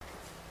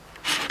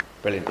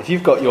Brilliant. If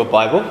you've got your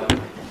Bible,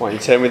 why don't you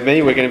turn with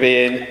me? We're going to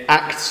be in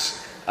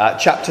Acts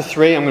chapter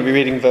 3. I'm going to be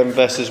reading from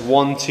verses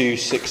 1 to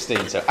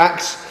 16. So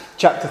Acts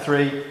chapter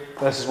 3,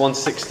 verses 1 to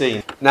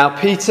 16. Now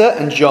Peter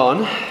and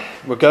John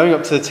were going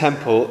up to the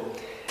temple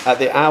at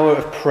the hour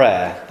of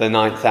prayer, the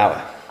 9th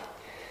hour.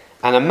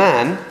 And a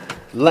man,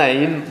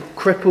 lame,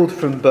 crippled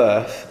from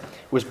birth,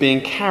 was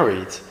being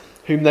carried,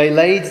 whom they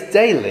laid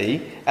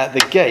daily at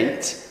the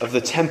gate of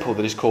the temple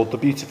that is called the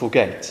Beautiful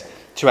Gate,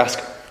 to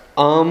ask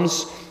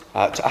alms,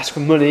 to ask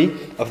for money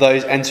of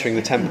those entering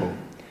the temple.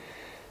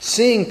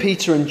 Seeing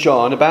Peter and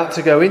John about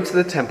to go into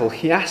the temple,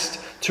 he asked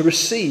to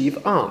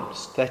receive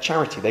alms, their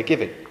charity, their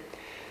giving.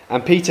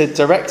 And Peter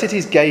directed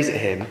his gaze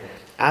at him,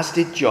 as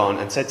did John,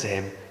 and said to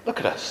him, "Look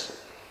at us."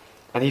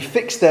 And he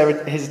fixed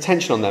his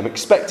attention on them,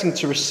 expecting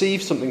to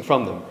receive something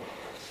from them.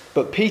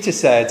 But Peter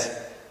said,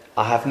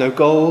 "I have no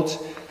gold,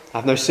 I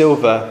have no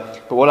silver,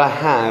 but what I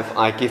have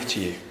I give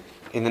to you.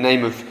 In the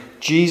name of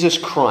Jesus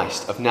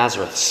Christ of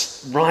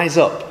Nazareth, rise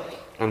up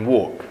and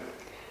walk."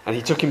 And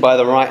he took him by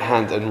the right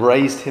hand and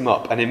raised him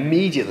up. And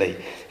immediately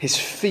his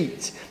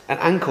feet and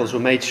ankles were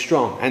made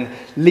strong. And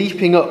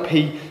leaping up,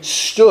 he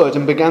stood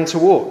and began to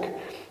walk,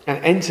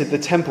 and entered the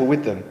temple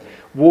with them,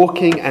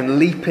 walking and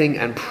leaping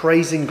and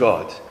praising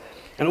God.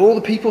 And all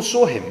the people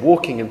saw him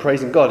walking and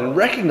praising God, and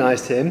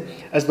recognized him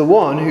as the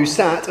one who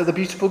sat at the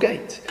beautiful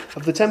gate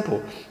of the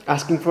temple,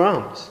 asking for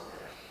alms.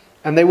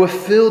 And they were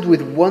filled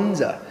with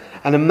wonder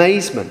and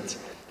amazement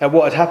at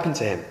what had happened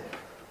to him,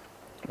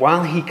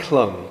 while he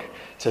clung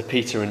to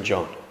Peter and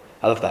John.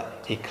 I love that.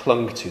 He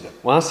clung to them.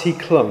 Whilst he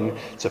clung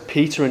to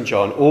Peter and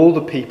John, all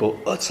the people,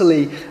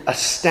 utterly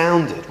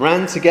astounded,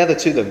 ran together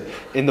to them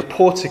in the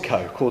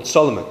portico called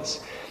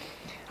Solomon's.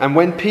 And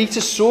when Peter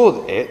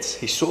saw it,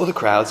 he saw the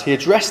crowds, he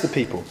addressed the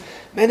people.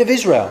 "Men of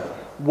Israel,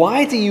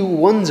 why do you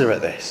wonder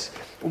at this?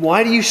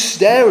 Why do you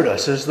stare at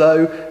us as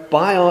though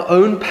by our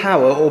own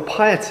power or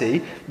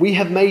piety we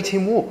have made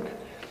him walk?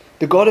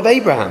 The God of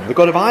Abraham, the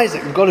God of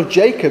Isaac, the God of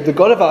Jacob, the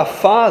God of our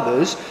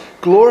fathers,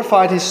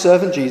 glorified his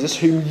servant Jesus,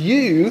 whom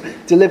you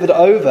delivered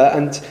over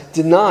and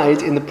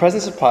denied in the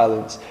presence of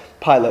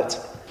Pilate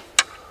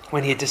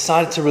when he had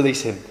decided to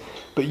release him.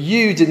 But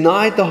you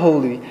denied the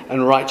holy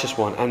and righteous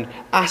one and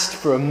asked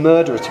for a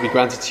murderer to be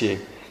granted to you.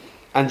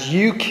 And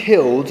you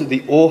killed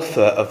the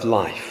author of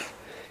life."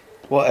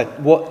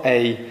 What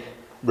a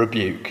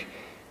rebuke.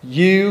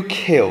 You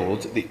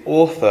killed the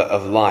author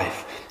of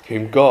life,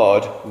 whom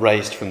God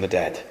raised from the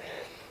dead.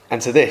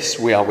 And to this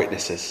we are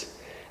witnesses.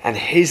 And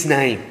his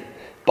name,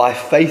 by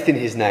faith in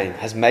his name,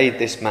 has made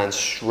this man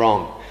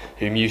strong,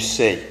 whom you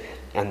see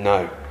and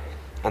know.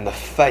 And the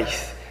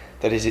faith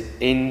that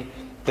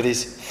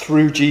is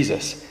through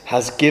Jesus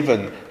has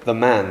given the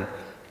man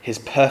his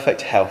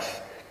perfect health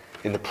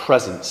in the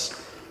presence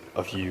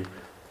of you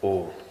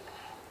all.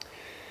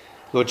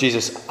 Lord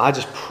Jesus, I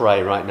just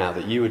pray right now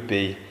that you would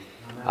be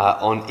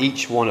on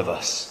each one of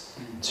us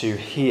to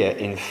hear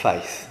in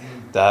faith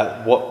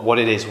that what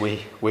it is we're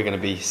going to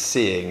be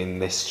seeing in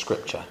this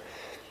scripture.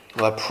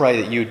 Lord, I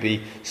pray that you would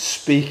be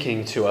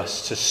speaking to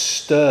us to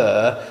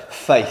stir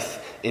faith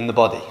in the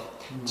body,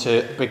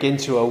 to begin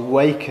to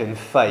awaken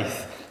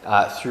faith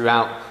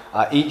throughout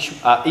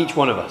each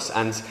one of us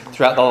and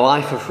throughout the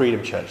life of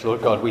Freedom Church.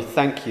 Lord God, we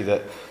thank you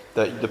that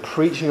the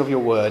preaching of your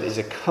word is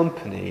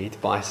accompanied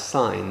by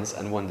signs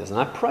and wonders. And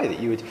I pray that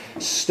you would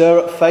stir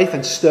up faith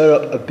and stir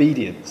up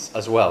obedience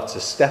as well, to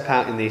step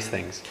out in these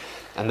things.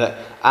 And that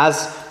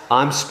as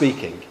I'm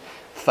speaking,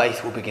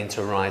 faith will begin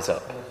to rise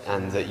up,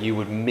 and that you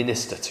would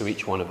minister to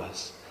each one of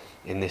us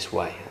in this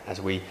way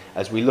as we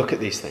look at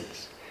these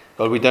things.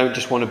 God, we don't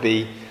just want to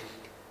be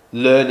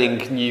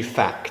learning new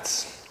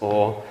facts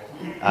or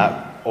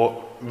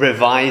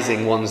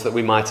revising ones that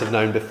we might have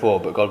known before,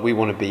 but God, we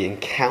want to be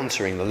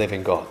encountering the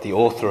living God, the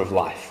author of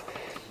life,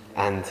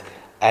 and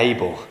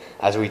able,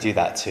 as we do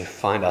that, to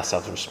find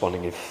ourselves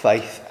responding in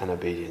faith and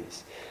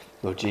obedience.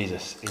 Lord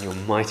Jesus, in your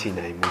mighty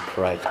name we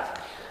pray.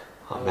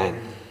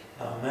 Amen.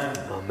 Amen.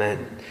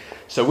 Amen.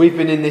 So we've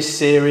been in this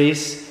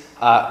series,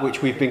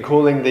 which we've been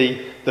calling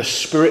the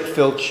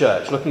Spirit-Filled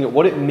Church, looking at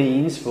what it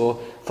means for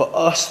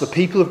us, the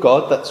people of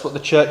God. That's what the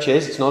church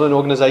is. It's not an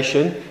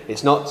organisation.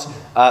 It's not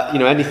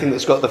anything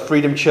that's got the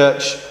Freedom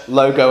Church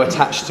logo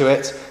attached to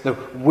it. No,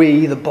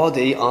 we, the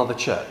body, are the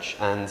church.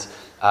 And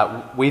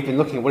we've been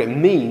looking at what it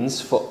means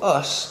for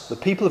us, the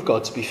people of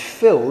God, to be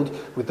filled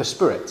with the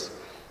Spirit.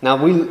 Now,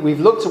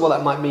 we've looked at what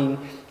that might mean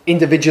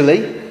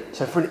individually.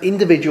 So for an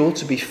individual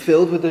to be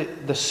filled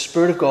with the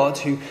Spirit of God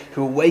who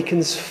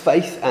awakens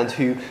faith and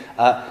who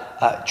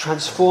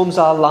transforms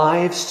our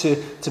lives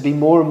to be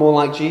more and more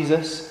like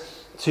Jesus,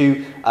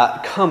 to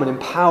come and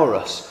empower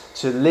us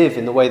to live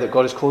in the way that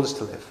God has called us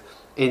to live,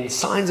 in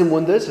signs and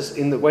wonders,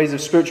 in the ways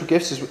of spiritual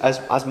gifts,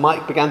 as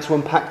Mike began to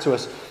unpack to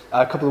us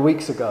a couple of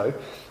weeks ago,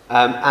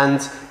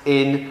 and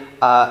in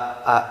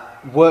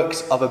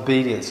works of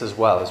obedience as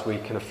well, as we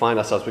kind of find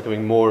ourselves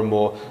becoming more and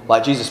more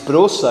like Jesus. But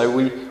also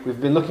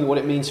we've been looking at what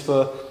it means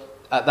for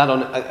that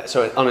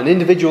on an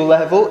individual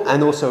level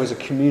and also as a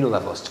communal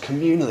level. So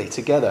communally,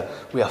 together,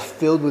 we are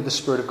filled with the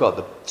Spirit of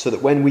God, so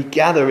that when we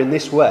gather in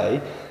this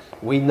way,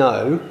 we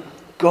know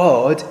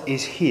God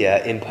is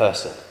here in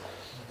person.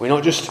 We're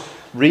not just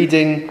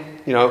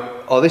reading,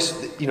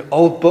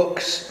 old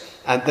books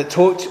that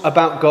talked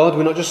about God.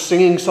 We're not just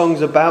singing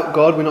songs about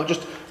God. We're not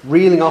just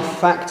reeling off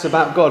facts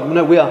about God.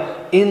 No, we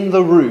are in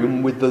the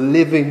room with the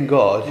living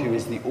God who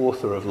is the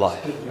author of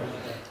life.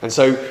 And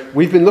so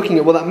we've been looking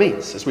at what that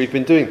means as we've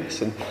been doing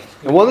this. And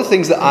one of the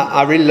things that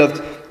I really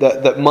loved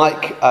that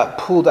Mike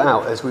pulled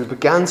out as we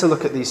began to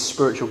look at these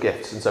spiritual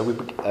gifts. And so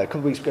a couple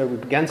of weeks ago we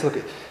began to look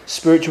at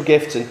spiritual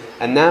gifts,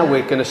 and now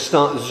we're going to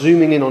start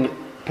zooming in on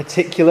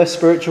particular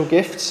spiritual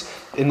gifts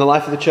in the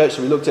life of the church.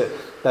 So we looked at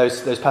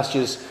those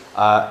passages,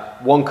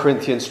 1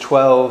 Corinthians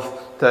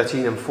 12,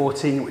 13 and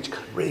 14, which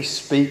can really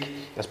speak,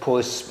 as Paul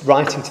is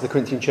writing to the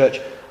Corinthian church,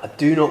 I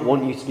do not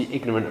want you to be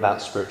ignorant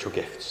about spiritual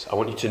gifts. I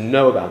want you to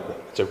know about them.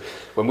 So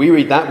when we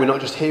read that, we're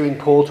not just hearing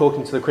Paul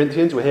talking to the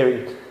Corinthians, we're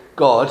hearing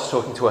God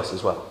talking to us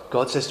as well.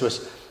 God says to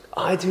us,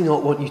 I do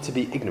not want you to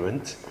be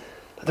ignorant.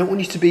 I don't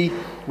want you to be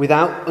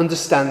without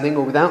understanding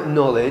or without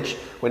knowledge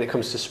when it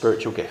comes to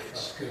spiritual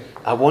gifts.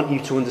 I want you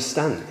to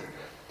understand.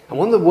 And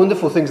one of the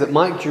wonderful things that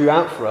Mike drew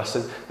out for us,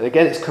 and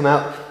again it's come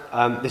out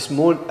this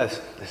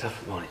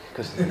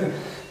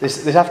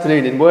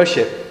afternoon in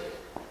worship,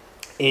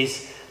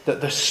 is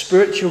that the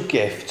spiritual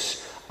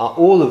gifts are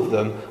all of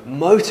them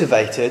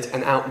motivated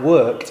and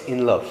outworked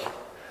in love.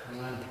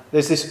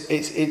 There's this.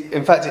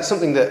 In fact, it's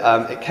something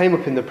that it came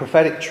up in the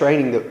prophetic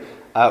training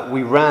that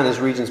we ran as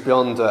Regions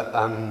Beyond.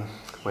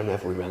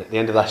 Whenever we ran it, the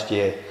end of last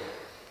year.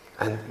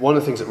 And one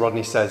of the things that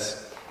Rodney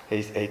says,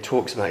 he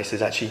talks about. He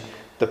says actually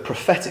the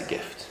prophetic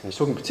gift. And he's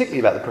talking particularly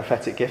about the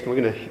prophetic gift, and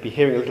we're going to be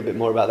hearing a little bit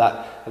more about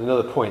that at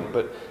another point.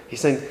 But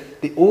he's saying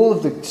all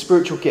of the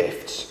spiritual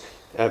gifts.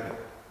 1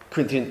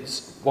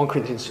 Corinthians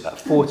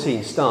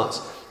 14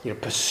 starts,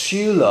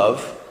 pursue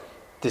love,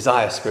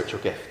 desire spiritual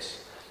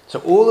gifts. So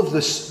all of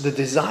the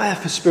desire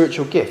for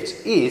spiritual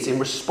gifts is in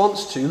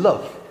response to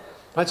love.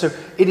 Right? So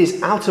it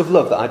is out of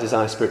love that I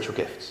desire spiritual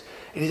gifts.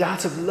 It is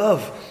out of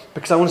love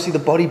because I want to see the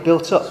body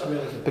built up,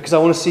 because I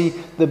want to see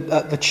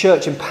the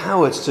church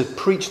empowered to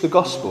preach the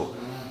gospel.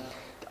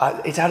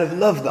 It's out of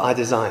love that I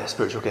desire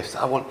spiritual gifts.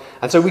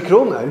 And so we could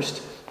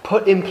almost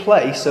put in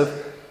place of,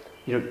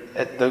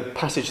 the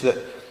passage that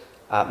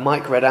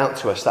Mike read out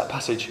to us, that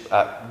passage,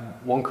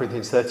 1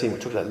 Corinthians 13,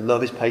 which talks about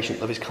love is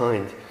patient, love is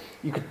kind.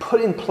 You could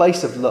put in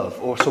place of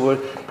love, or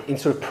in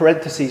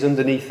parentheses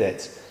underneath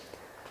it,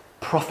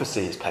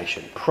 prophecy is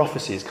patient,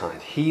 prophecy is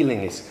kind,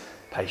 healing is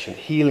patient,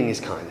 healing is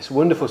kind. It's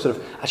wonderful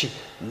actually,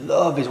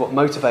 love is what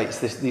motivates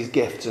these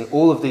gifts, and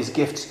all of these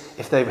gifts,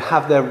 if they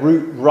have their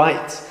root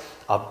right,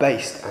 are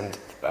based and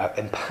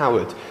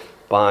empowered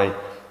by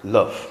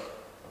love.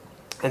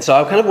 And so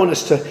I kind of want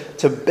us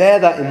to bear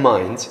that in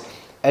mind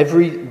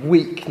every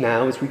week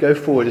now as we go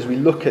forward, as we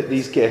look at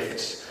these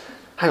gifts.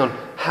 Hang on,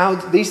 how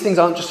these things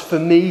aren't just for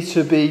me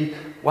to be,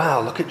 wow,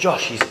 look at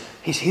Josh,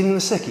 he's healing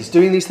the sick, he's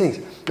doing these things.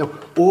 No,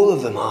 all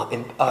of them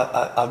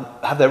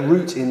have their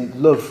root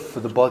in love for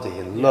the body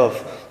and love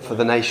for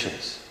the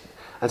nations.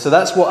 And so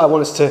that's what I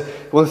want us to,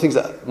 one of the things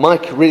that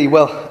Mike really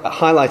well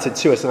highlighted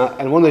to us,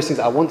 and one of those things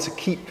that I want to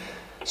keep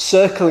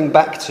circling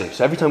back to.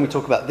 So every time we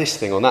talk about this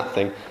thing or that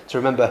thing, to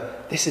remember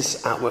this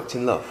is outworked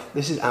in love.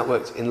 This is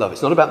outworked in love.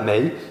 It's not about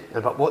me and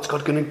about what's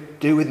God going to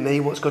do with me,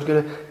 what's God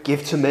going to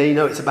give to me.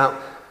 No, it's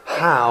about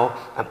how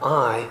am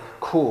I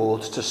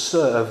called to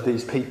serve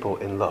these people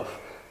in love.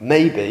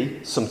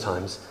 Maybe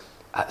sometimes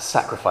at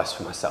sacrifice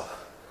for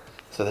myself.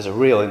 So there's a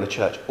reel in the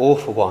church, all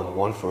for one,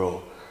 one for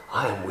all.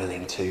 I am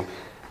willing to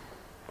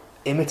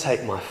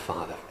imitate my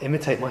Father,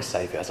 imitate my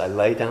Saviour as I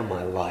lay down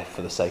my life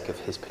for the sake of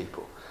his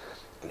people.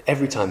 And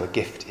every time a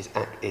gift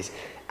is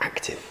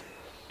active,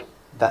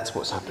 that's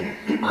what's happening.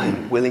 I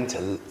am willing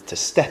to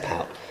step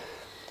out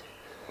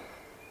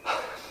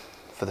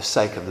for the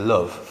sake of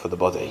love for the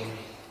body.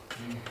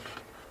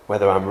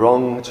 Whether I'm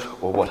wronged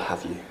or what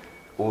have you,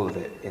 all of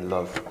it in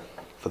love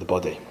for the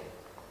body.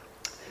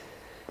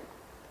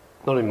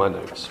 Not in my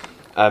notes.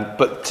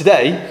 But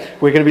today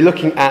we're going to be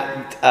looking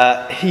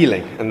at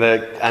healing and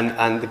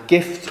the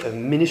gift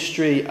and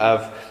ministry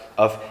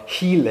of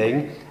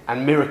healing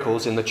and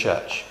miracles in the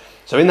church.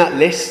 So in that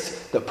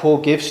list that Paul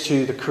gives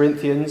to the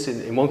Corinthians,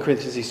 in 1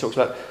 Corinthians he talks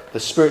about the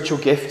spiritual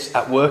gifts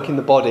at work in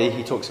the body.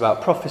 He talks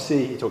about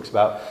prophecy, he talks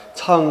about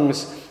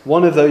tongues.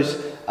 One of those,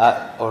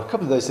 or a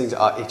couple of those things,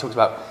 he talks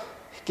about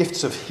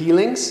gifts of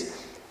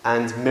healings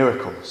and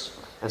miracles.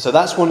 And so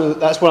that's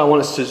what I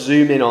want us to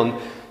zoom in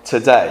on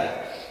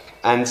today.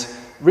 And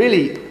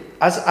really,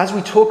 as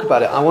we talk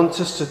about it, I want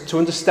us to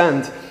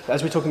understand that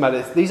as we're talking about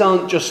it, these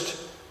aren't just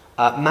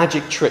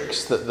magic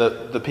tricks that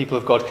the people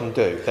of God can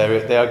do.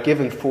 They are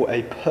given for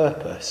a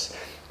purpose.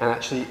 And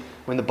actually,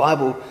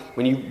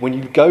 when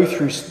you go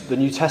through the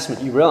New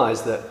Testament, you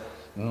realise that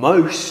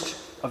most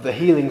of the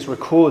healings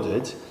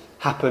recorded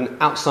happen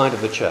outside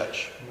of the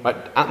church.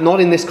 Right? Not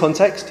in this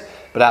context,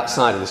 but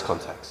outside of this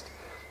context.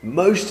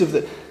 Most of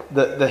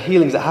the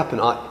healings that happen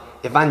are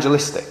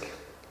evangelistic.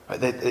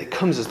 Right? It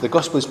comes as the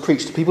gospel is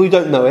preached to people who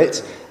don't know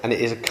it, and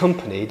it is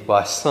accompanied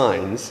by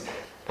signs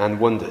and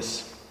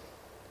wonders.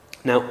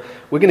 Now,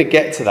 we're going to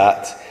get to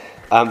that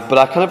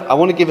But I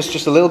want to give us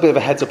just a little bit of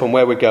a heads up on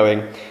where we're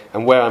going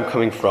and where I'm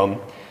coming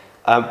from.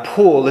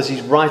 Paul, as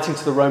he's writing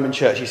to the Roman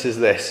church, he says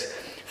this: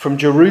 from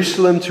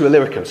Jerusalem to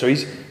Illyricum. So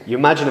you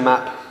imagine a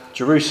map,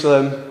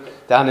 Jerusalem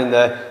down in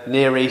the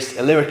Near East,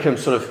 Illyricum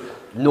sort of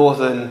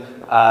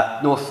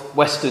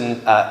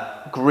northwestern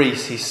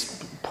Greece.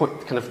 He's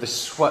kind of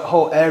this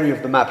whole area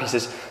of the map. He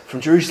says,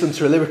 from Jerusalem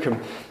to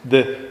Illyricum,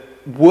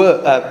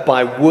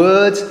 by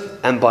word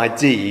and by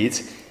deed,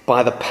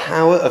 by the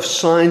power of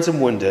signs and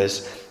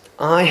wonders,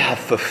 I have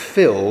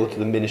fulfilled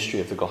the ministry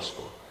of the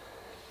gospel.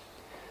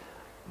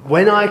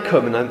 When I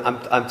come and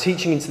I'm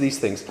teaching into these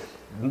things,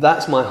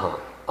 that's my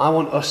heart. I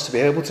want us to be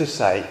able to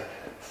say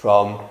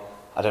from,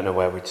 I don't know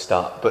where we'd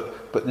start,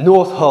 but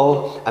North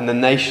Hull and the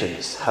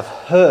nations have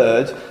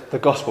heard the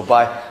gospel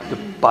by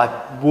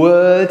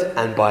word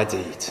and by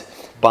deed,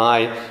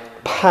 by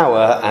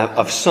power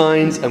of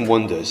signs and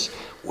wonders.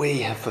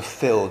 We have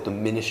fulfilled the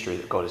ministry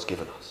that God has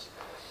given us.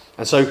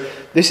 And so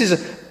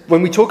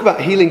when we talk about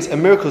healings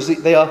and miracles,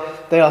 they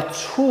are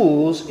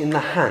tools in the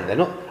hand. They're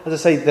not, as I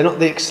say, they're not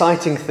the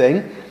exciting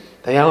thing.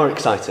 They are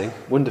exciting,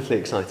 wonderfully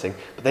exciting,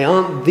 but they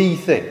aren't the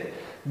thing.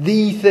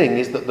 The thing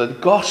is that the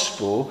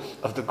gospel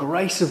of the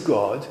grace of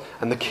God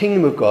and the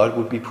kingdom of God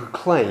would be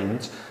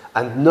proclaimed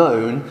and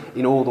known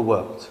in all the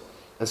world.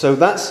 And so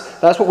that's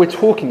what we're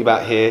talking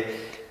about here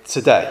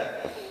today.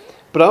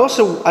 But I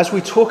also, as we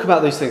talk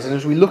about these things and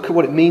as we look at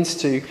what it means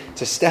to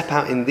step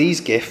out in these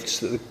gifts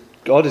that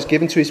God has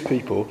given to his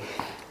people,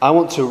 I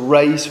want to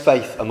raise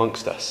faith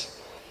amongst us.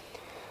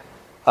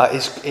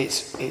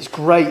 It's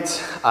great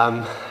to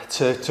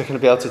kind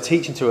of be able to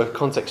teach into a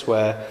context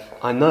where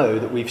I know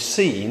that we've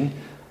seen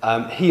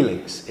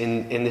healings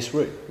in this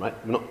room, right?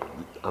 Not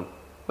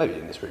maybe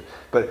in this room,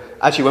 but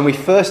actually when I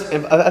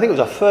think it was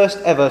our first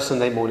ever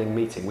Sunday morning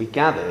meeting, we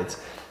gathered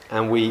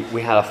and we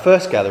had our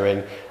first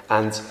gathering,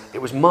 and it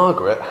was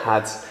Margaret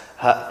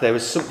there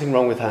was something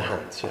wrong with her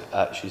hand.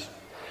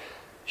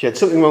 She had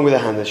something wrong with her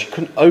hand and she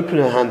couldn't open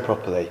her hand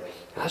properly.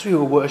 And as we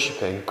were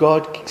worshipping,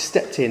 God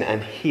stepped in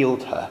and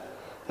healed her.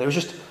 And it was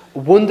just a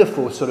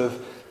wonderful sort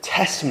of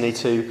testimony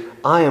to,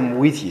 I am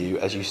with you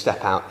as you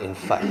step out in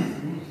faith.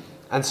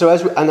 And so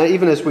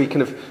even as we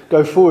kind of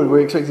go forward, we're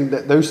expecting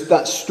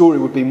that story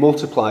would be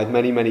multiplied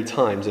many, many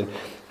times.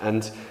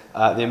 And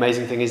the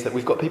amazing thing is that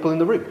we've got people in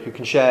the room who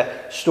can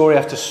share story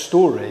after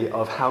story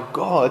of how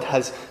God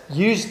has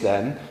used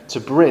them to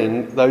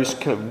bring those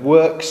kind of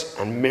works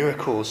and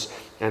miracles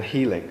and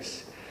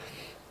healings.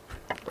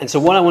 And so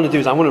what I want to do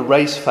is I want to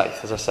raise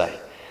faith, as I say.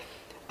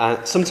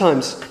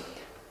 Sometimes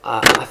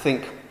I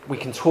think we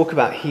can talk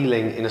about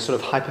healing in a sort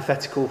of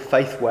hypothetical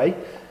faith way.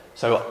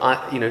 So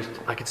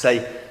I could say,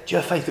 do you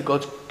have faith that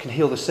God can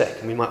heal the sick?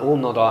 And we might all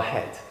nod our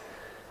head.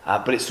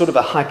 But it's sort of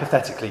a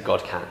hypothetically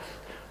God can,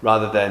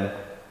 rather than,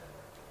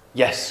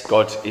 yes,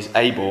 God is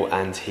able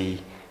and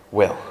he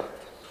will.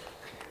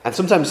 And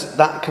sometimes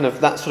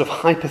that sort of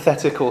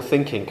hypothetical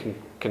thinking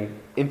can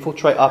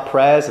infiltrate our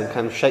prayers and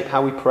kind of shape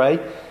how we pray.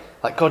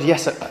 Like, God,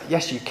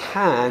 yes, you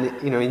can,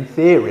 in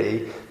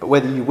theory, but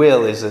whether you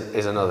will is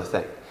another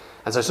thing.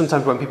 And so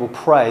sometimes when people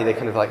pray, they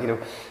kind of like,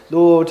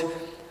 Lord,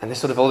 and there's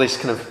sort of all this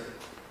kind of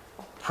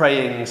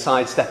praying,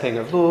 sidestepping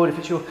of, Lord, if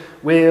it's your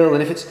will,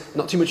 and if it's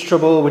not too much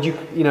trouble, would you,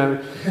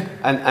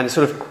 and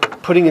sort of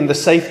putting in the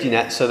safety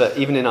net so that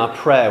even in our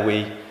prayer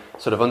we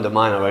sort of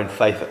undermine our own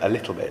faith a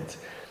little bit.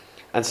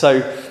 And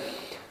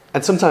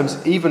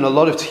sometimes even a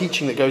lot of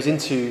teaching that goes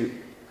into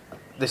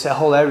this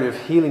whole area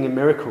of healing and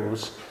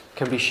miracles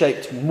can be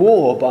shaped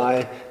more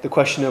by the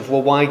question of,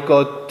 well, why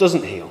God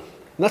doesn't heal.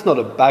 And that's not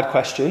a bad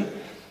question.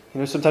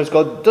 Sometimes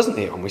God doesn't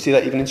heal, and we see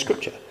that even in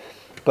Scripture.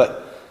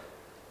 But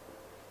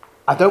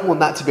I don't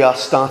want that to be our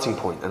starting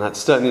point, and that's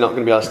certainly not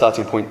going to be our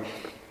starting point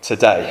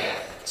today.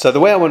 So the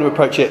way I want to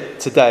approach it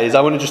today is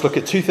I want to just look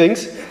at two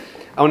things.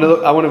 I want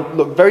to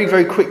look very,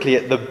 very quickly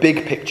at the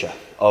big picture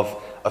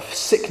of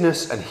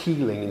sickness and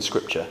healing in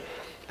Scripture.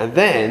 And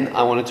then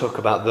I want to talk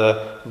about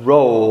the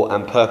role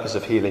and purpose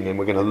of healing, and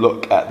we're going to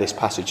look at this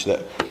passage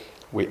that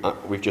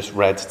we've just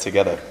read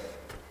together.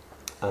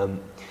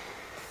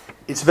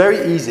 It's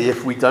very easy,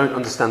 if we don't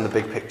understand the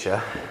big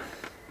picture,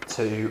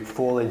 to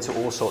fall into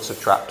all sorts of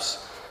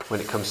traps when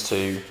it comes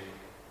to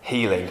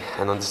healing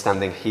and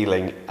understanding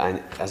healing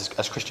and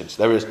as Christians.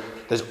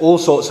 There's all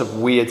sorts of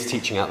weird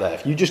teaching out there.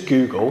 If you just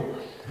Google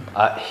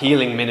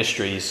healing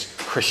ministries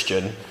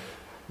Christian,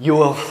 you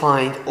will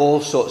find all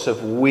sorts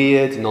of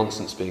weird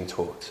nonsense being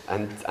taught.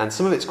 And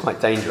some of it's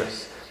quite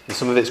dangerous, and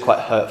some of it's quite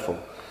hurtful.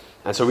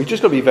 And so we've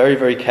just got to be very,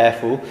 very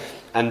careful.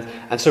 And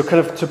so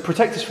kind of to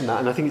protect us from that,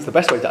 and I think it's the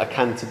best way that I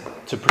can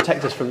to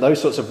protect us from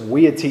those sorts of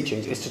weird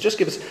teachings, is to just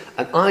give us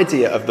an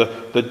idea of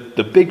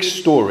the big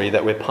story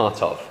that we're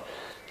part of.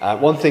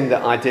 One thing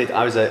that I did,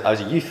 I was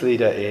a youth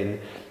leader in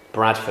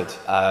Bradford,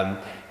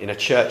 in a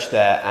church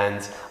there,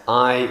 and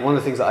one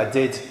of the things that I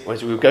did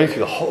was we were going through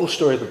the whole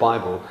story of the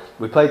Bible.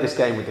 We played this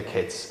game with the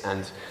kids,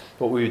 and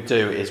what we would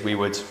do is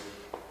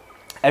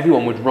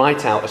everyone would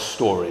write out a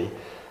story,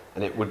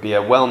 and it would be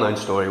a well-known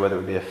story, whether it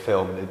would be a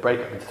film, and they'd break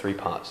up into three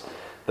parts.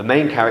 The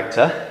main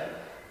character,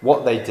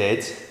 what they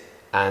did,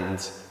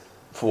 and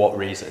For what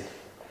reason?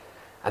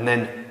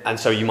 And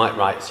so you might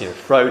write,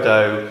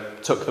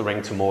 Frodo took the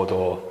ring to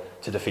Mordor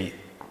to defeat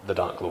the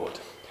Dark Lord.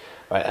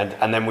 Right?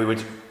 And then we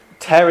would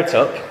tear it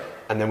up,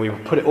 and then we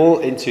would put it all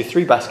into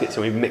 3 baskets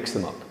and we'd mix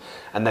them up.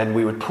 And then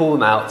we would pull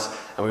them out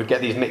and we would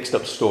get these mixed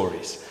up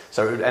stories.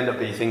 So it would end up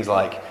being things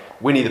like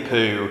Winnie the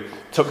Pooh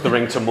took the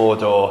ring to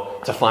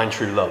Mordor to find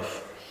true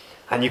love.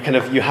 And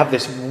you have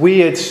this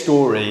weird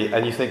story,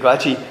 and you think, well,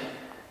 actually,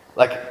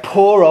 like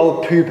poor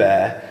old Pooh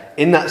Bear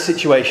in that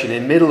situation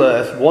in Middle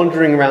Earth,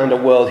 wandering around a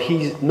world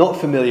he's not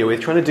familiar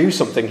with, trying to do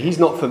something he's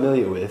not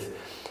familiar with.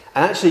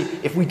 And actually,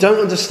 if we don't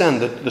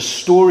understand the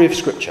story of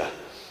Scripture,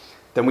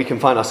 then we can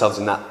find ourselves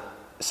in that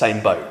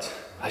same boat.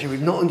 Actually,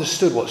 we've not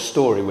understood what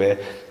story we're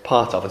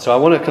part of. And so I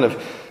want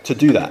to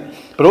do that.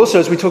 But also,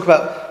 as we talk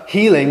about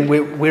healing,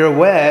 we're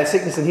aware,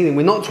 sickness and healing,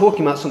 we're not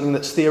talking about something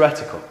that's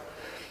theoretical.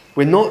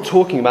 We're not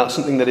talking about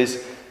something that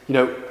is,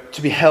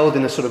 to be held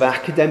in a sort of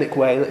academic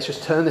way. Let's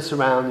just turn this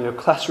around,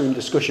 classroom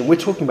discussion. We're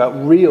talking about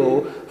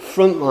real,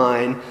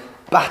 frontline,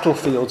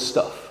 battlefield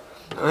stuff.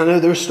 And I know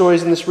there are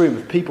stories in this room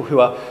of people who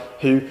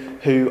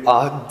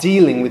are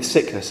dealing with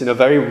sickness in a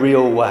very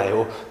real way,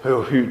 or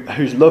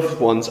whose loved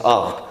ones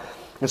are.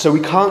 And so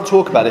we can't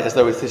talk about it as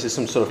though this is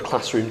some sort of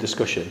classroom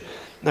discussion.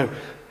 No,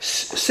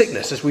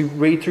 sickness, as we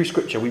read through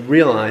Scripture, we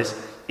realise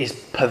is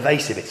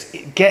pervasive.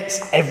 It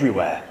gets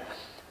everywhere.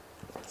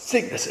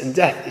 Sickness and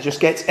death, it just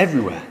gets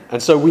everywhere.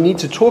 And so we need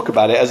to talk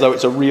about it as though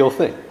it's a real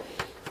thing.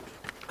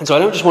 And so I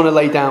don't just want to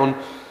lay down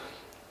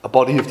a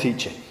body of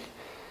teaching.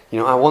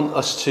 I want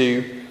us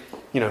to,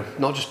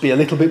 not just be a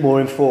little bit more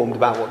informed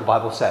about what the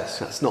Bible says.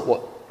 That's not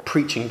what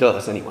preaching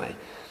does anyway.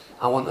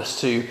 I want us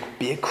to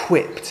be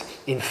equipped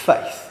in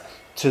faith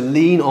to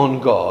lean on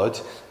God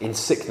in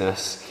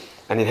sickness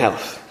and in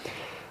health.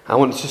 I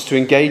want us just to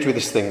engage with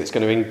this thing that's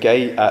going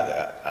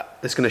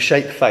to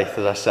shape faith,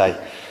 as I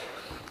say.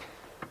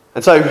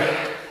 And so,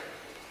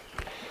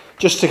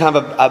 just to have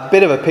a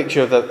bit of a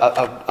picture of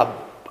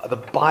the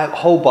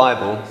whole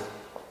Bible,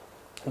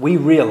 we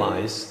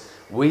realise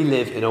we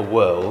live in a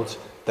world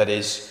that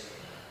is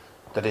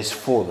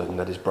fallen,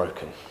 that is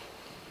broken.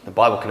 The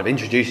Bible kind of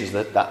introduces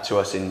that to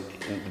us in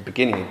the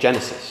beginning of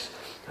Genesis.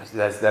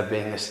 There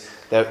being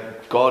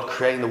God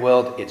creating the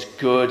world, it's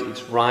good,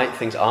 it's right,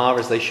 things are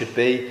as they should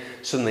be.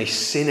 Suddenly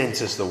sin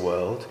enters the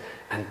world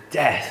and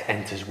death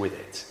enters with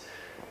it.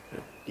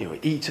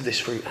 Eat of this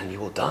fruit and you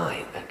will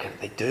die. And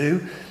they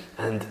do,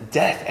 and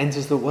death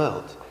enters the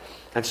world.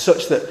 And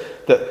such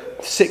that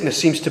sickness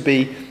seems to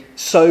be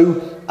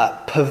so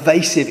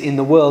pervasive in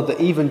the world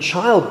that even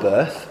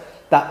childbirth,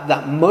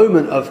 that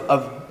moment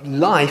of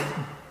life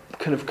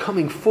kind of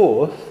coming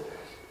forth,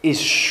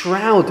 is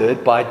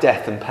shrouded by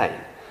death and pain.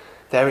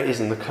 There it is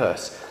in the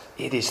curse.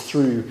 It is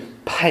through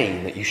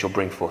pain that you shall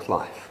bring forth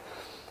life.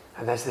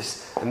 And there's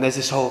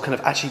this whole kind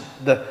of, actually,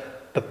 the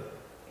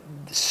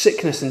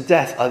sickness and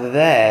death are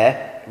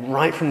there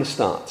right from the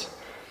start.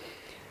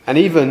 And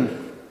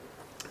even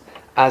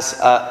as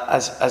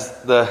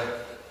the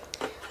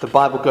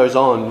Bible goes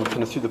on,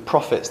 kind of through the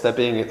prophets,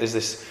 there's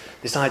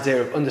this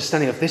idea of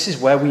understanding of this is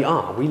where we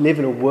are. We live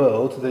in a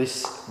world that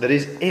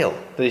is ill,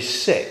 that is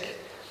sick.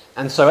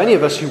 And so any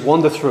of us who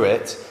wander through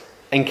it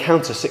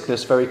encounter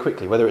sickness very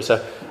quickly, whether it's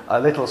a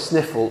little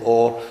sniffle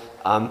or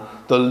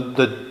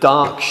the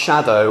dark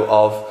shadow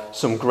of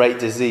some great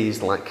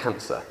disease like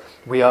cancer.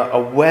 We are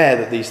aware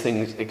that these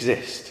things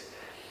exist.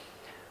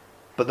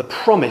 But the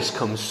promise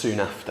comes soon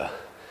after,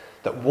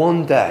 that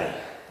one day,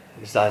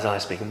 this is Isaiah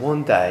speaking,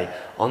 one day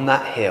on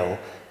that hill,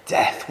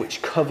 death,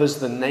 which covers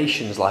the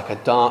nations like a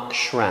dark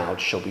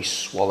shroud, shall be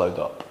swallowed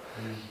up.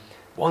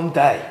 One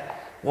day,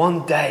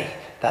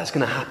 that's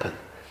going to happen.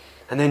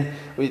 And then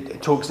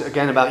it talks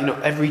again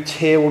about, every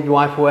tear will be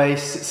wiped away,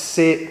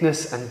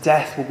 sickness and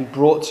death will be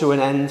brought to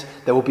an end.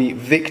 There will be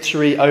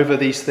victory over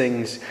these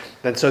things.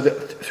 And so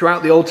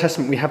throughout the Old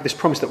Testament, we have this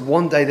promise that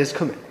one day there's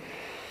coming.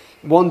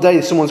 One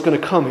day someone's going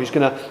to come who's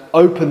going to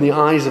open the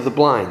eyes of the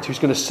blind, who's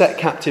going to set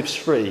captives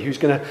free, who's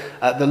going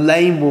to, the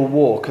lame will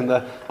walk and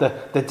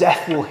the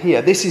deaf will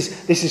hear. This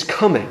is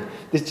coming.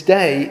 This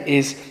day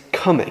is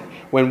coming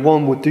when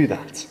one would do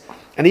that.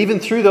 And even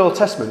through the Old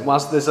Testament,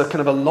 whilst there's a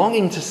kind of a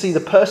longing to see the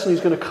person who's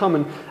going to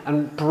come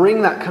and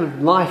bring that kind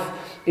of life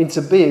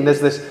into being, there's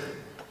this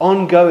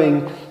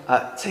ongoing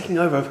taking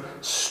over of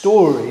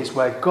stories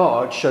where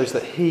God shows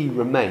that he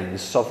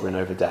remains sovereign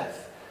over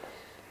death.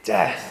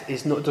 Death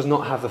does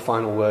not have the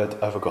final word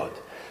over God.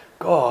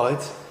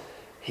 God,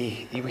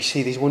 we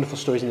see these wonderful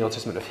stories in the Old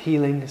Testament of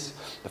healings,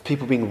 of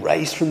people being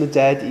raised from the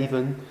dead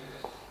even.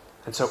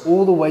 And so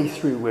all the way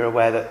through we're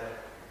aware that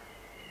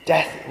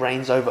death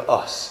reigns over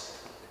us.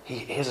 He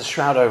has a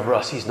shroud over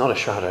us. He's not a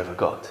shroud over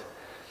God.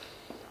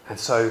 And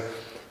so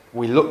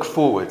we look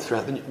forward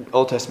throughout the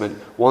Old Testament,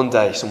 one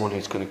day someone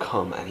who's going to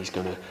come and he's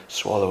going to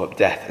swallow up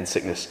death and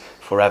sickness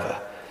forever.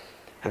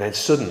 And then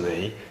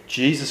suddenly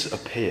Jesus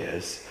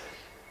appears,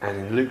 and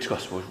in Luke's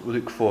Gospel,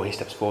 Luke 4, he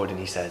steps forward and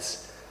he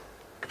says,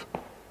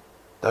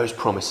 those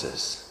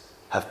promises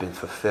have been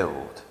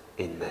fulfilled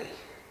in me.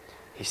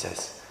 He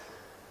says,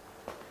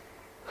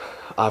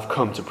 I've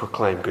come to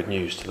proclaim good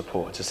news to the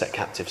poor, to set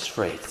captives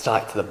free, to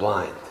sight to the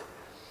blind.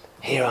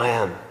 Here I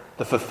am,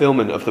 the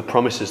fulfillment of the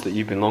promises that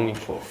you've been longing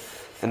for.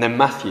 And then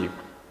Matthew,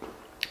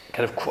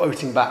 kind of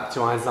quoting back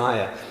to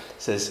Isaiah,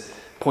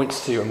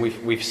 points to, and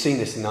we've seen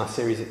this in our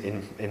series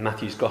in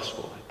Matthew's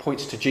Gospel, it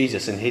points to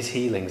Jesus and his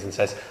healings and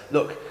says,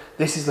 look,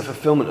 this is the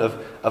fulfillment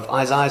of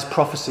Isaiah's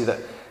prophecy that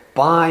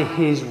by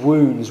his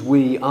wounds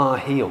we are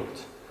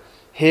healed.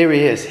 Here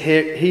he is.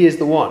 He is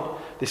the one.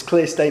 This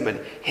clear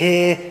statement.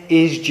 Here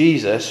is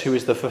Jesus who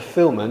is the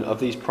fulfillment of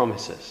these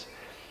promises.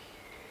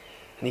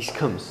 And he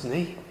comes, doesn't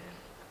he?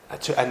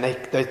 And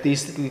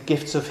these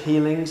gifts of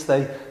healings,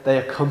 they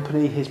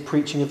accompany his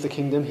preaching of the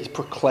kingdom. He's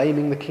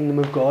proclaiming the kingdom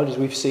of God, as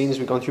we've seen as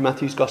we've gone through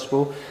Matthew's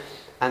Gospel.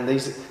 And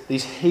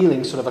these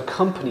healings sort of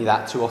accompany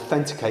that to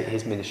authenticate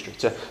his ministry,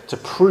 to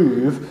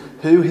prove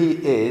who he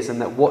is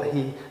and that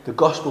the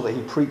gospel that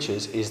he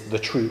preaches is the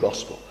true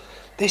gospel.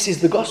 This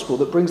is the gospel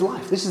that brings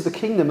life. This is the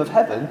kingdom of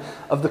heaven,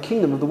 of the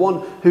kingdom of the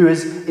one who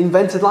has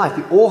invented life,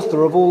 the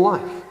author of all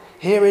life.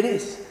 Here it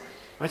is.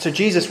 Right, so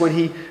Jesus, when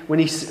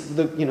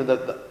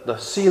the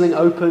ceiling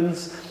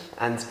opens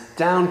and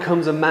down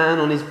comes a man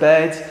on his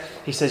bed,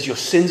 he says, your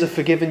sins are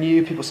forgiven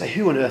you. People say,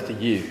 who on earth are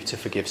you to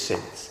forgive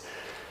sins?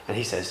 And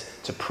he says,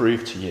 to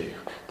prove to you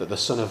that the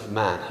Son of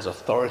Man has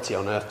authority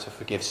on earth to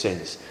forgive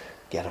sins,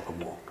 get up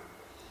and walk.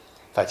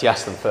 In fact, he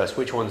asked them first,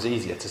 which one's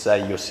easier, to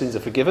say your sins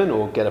are forgiven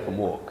or get up and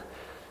walk?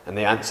 And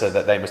the answer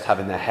that they must have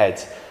in their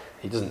head,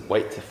 he doesn't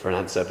wait for an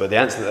answer, but the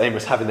answer that they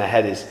must have in their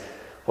head is,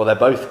 well, they're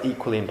both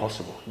equally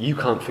impossible. You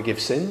can't forgive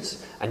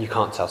sins, and you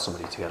can't tell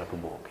somebody to get up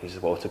and walk. He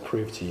says, well, to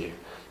prove to you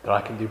that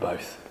I can do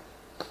both,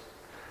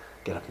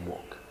 get up and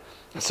walk.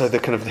 And so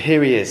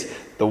here he is,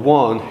 the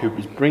one who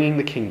is bringing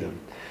the kingdom.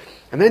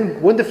 And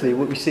then, wonderfully,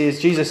 what we see is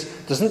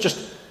Jesus doesn't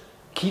just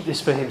keep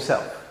this for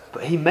himself,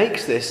 but he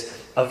makes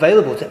this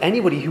available to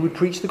anybody who would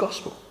preach the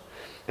gospel.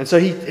 And so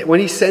when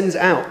he sends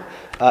out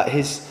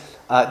his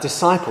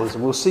disciples,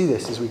 and we'll see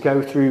this as we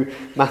go through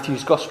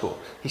Matthew's Gospel.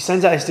 He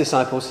sends out his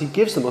disciples, he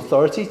gives them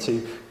authority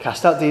to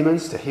cast out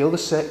demons, to heal the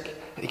sick,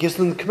 and he gives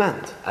them the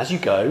command. As you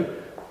go,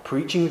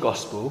 preaching the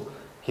gospel,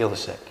 heal the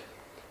sick.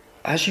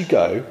 As you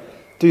go,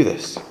 do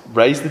this.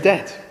 Raise the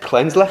dead,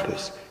 cleanse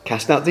lepers,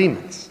 cast out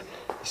demons.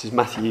 This is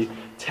Matthew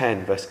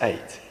 10, verse 8.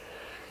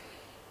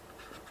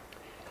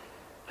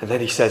 And then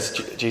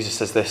Jesus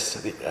says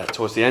this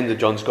towards the end of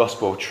John's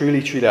Gospel,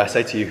 truly, truly, I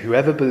say to you,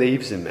 whoever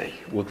believes in me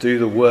will do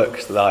the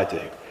works that I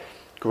do.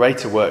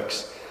 Greater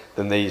works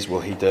than these will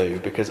he do,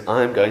 because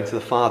I am going to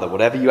the Father.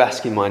 Whatever you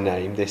ask in my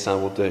name, this I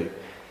will do,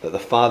 that the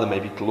Father may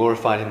be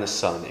glorified in the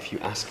Son. If you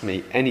ask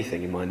me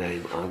anything in my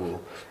name, I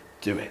will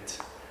do it.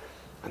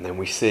 And then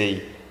we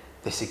see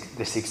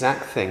this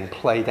exact thing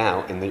played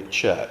out in the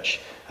church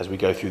as we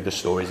go through the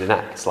stories in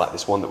Acts, like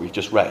this one that we've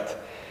just read.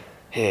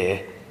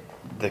 Here,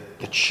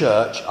 the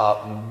church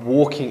are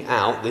walking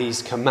out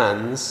these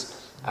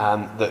commands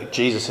that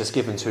Jesus has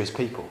given to his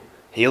people.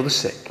 Heal the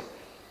sick,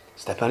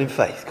 step out in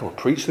faith, come on,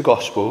 preach the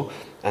gospel,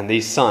 and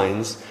these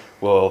signs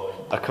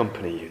will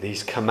accompany you.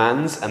 These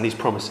commands and these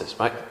promises,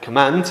 right?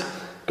 Command,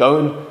 go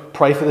and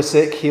pray for the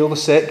sick, heal the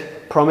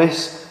sick.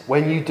 Promise,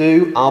 when you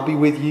do, I'll be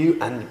with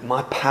you, and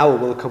my power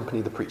will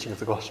accompany the preaching of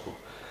the gospel.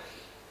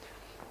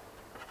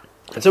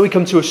 And so we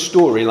come to a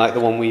story like the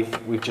one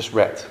we've just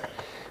read,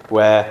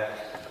 where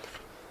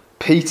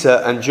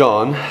Peter and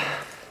John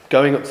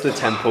going up to the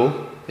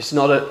temple. It's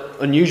not an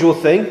unusual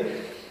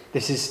thing.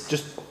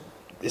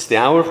 It's the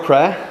hour of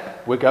prayer.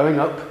 We're going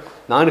up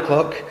 9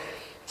 o'clock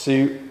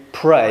to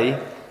pray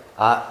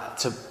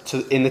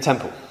in the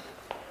temple.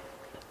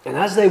 And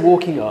as they're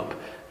walking up,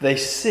 they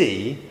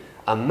see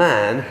a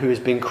man who has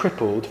been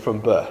crippled from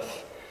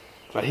birth.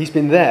 Right? He's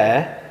been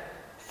there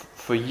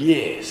for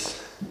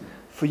years.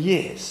 For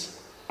years.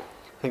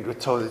 I think we're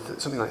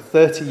told something like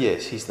 30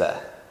 years he's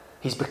there.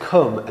 He's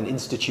become an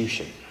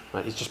institution.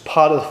 Right? He's just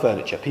part of the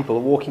furniture. People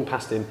are walking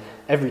past him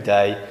every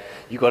day.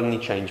 You got any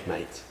change,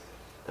 mate?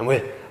 And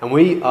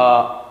we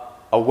are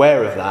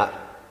aware of that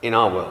in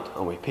our world,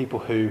 aren't we? People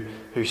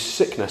whose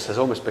sickness has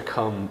almost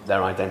become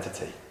their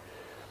identity.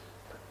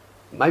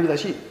 Maybe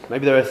that's you.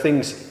 Maybe there are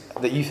things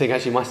that you think,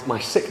 actually, my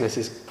sickness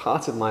is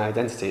part of my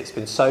identity. It's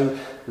been so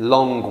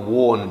long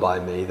worn by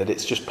me that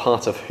it's just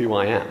part of who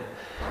I am.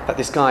 In fact,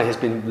 this guy has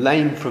been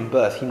lame from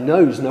birth. He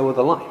knows no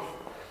other life.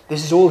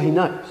 This is all he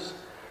knows.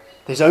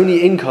 His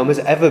only income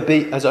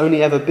has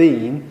only ever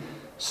been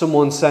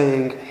someone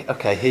saying,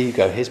 okay, here you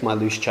go, here's my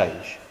loose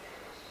change.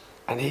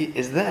 And he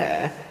is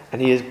there,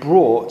 and he is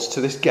brought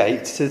to this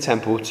gate, to the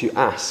temple, to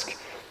ask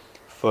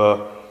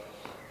for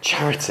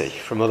charity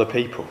from other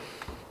people.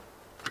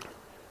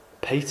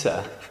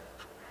 Peter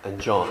and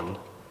John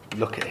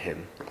look at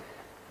him,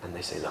 and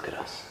they say, look at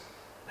us.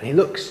 And he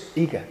looks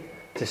eager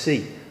to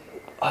see,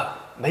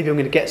 maybe I'm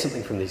going to get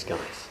something from these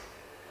guys.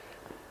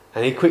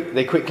 And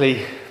they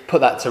quickly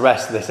put that to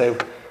rest. They say,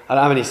 I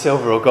don't have any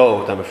silver or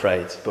gold, I'm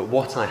afraid, but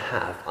what I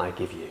have, I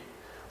give you.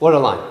 What a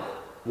line.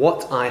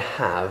 What I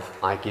have,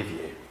 I give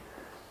you.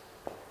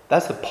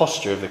 That's the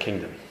posture of the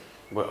kingdom.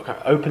 We're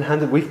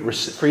open-handed.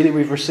 Freely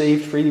we've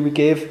received, freely we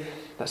give.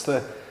 That's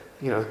the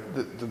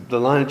the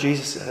line of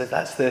Jesus,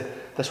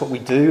 that's what we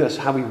do, that's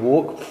how we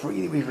walk.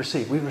 Freely we've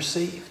received. We've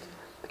received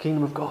the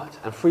kingdom of God,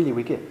 and freely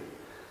we give.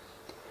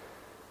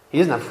 He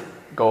doesn't have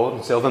gold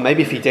and silver.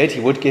 Maybe if he did, he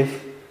would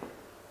give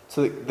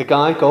to the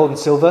guy gold and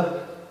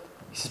silver.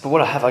 He says, but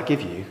what I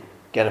give you,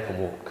 get up and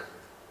walk.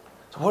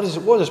 So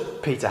what does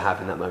Peter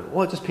have in that moment?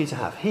 What does Peter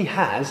have? He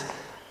has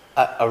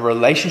a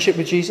relationship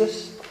with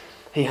Jesus.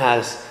 He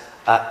has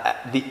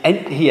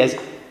entered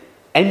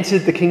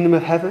the kingdom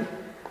of heaven.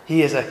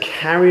 He is a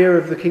carrier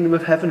of the kingdom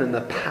of heaven and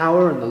the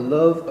power and the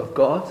love of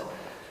God.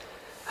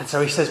 And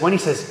so when he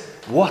says,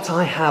 what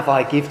I have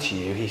I give to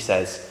you, he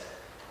says,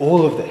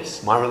 all of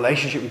this, my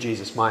relationship with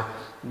Jesus,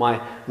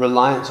 my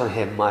reliance on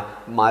him,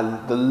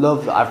 the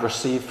love that I've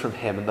received from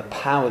him and the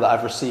power that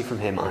I've received from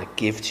him, I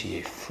give to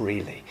you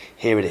freely.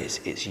 Here it is,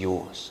 it's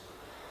yours.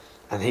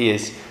 And he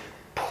is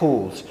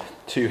pulled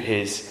to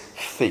his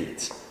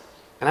feet.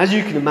 And as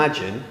you can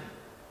imagine,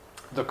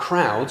 the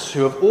crowds,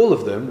 who have all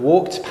of them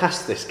walked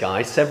past this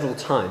guy several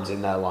times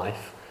in their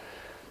life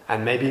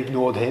and maybe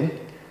ignored him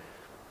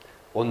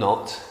or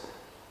not,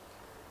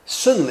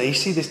 suddenly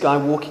see this guy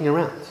walking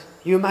around.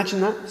 You imagine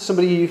that?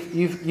 Somebody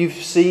you've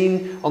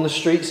seen on the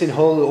streets in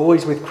Hull,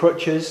 always with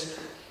crutches,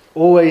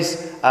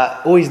 always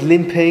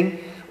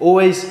limping,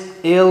 always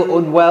ill,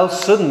 unwell.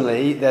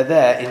 Suddenly they're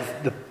there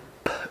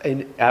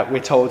we're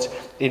told,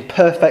 in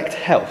perfect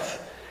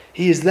health.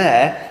 He is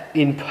there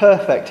in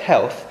perfect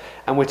health,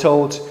 and we're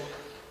told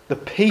the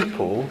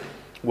people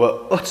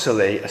were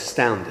utterly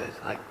astounded,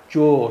 like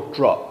jaw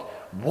dropped.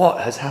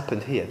 What has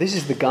happened here? This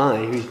is the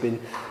guy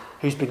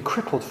who's been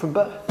crippled from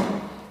birth.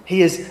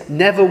 He has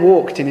never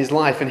walked in his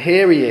life, and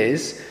here he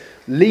is,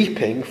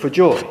 leaping for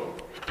joy.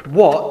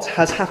 What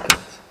has happened?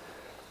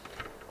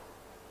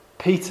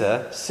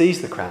 Peter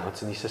sees the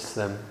crowds and he says to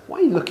them, Why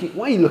are you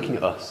looking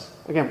at us?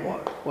 Again,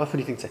 what a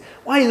funny thing to say.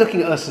 Why are you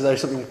looking at us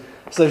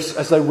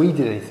as though we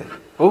did anything?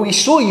 Well, we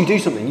saw you do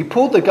something. You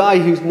pulled the guy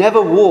who's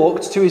never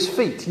walked to his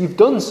feet. You've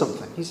done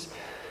something.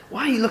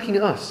 Why are you looking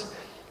at us?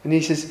 And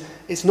he says,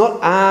 it's not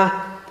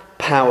our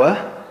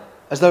power,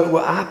 as though it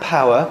were our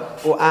power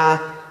or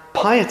our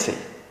piety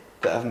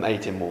that have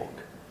made him walk.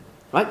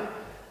 Right?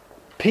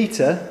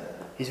 Peter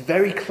is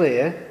very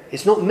clear,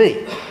 it's not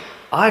me.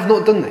 I've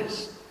not done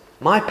this.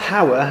 My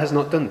power has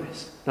not done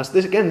this. Now,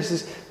 this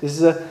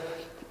is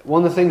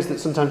one of the things that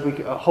sometimes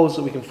holes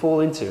that we can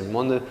fall into, and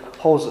one of the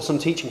holes that some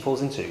teaching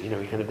falls into.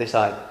 Kind of this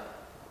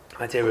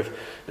idea of,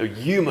 no,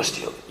 you must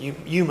heal.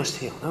 You must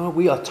heal. No,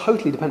 we are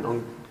totally dependent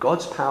on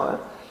God's power,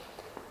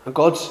 and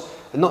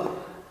not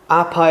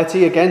our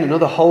piety. Again,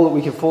 another hole that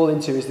we can fall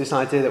into is this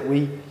idea that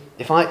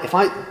if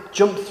I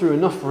jump through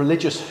enough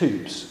religious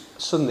hoops,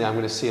 suddenly I'm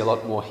going to see a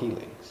lot more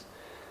healings.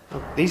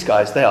 No, these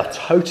guys, they are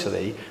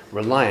totally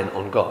reliant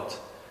on God.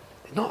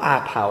 It's not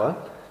our power,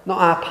 not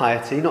our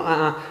piety, not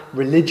our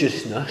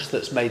religiousness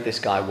that's made this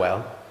guy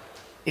well.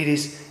 It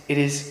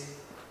is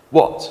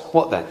what?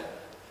 What then?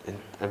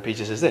 And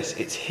Peter says this,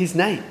 it's his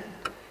name.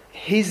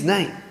 His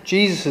name,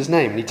 Jesus'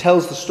 name. And he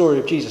tells the story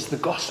of Jesus, the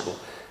gospel,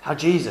 how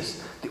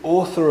Jesus, the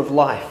author of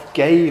life,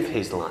 gave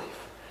his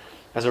life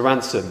as a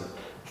ransom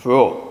for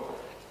all.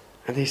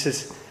 And he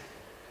says,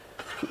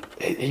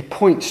 he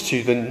points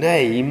to the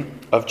name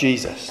of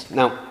Jesus.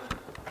 Now,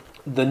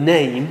 the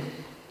name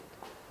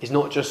is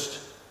not just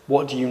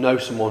what do you know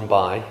someone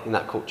by in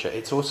that culture.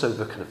 It's also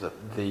the kind of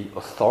the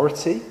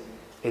authority.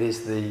 It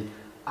is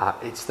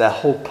it's their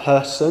whole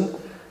person.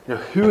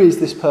 Who is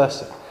this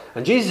person?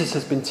 And Jesus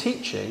has been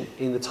teaching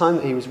in the time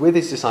that he was with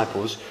his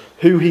disciples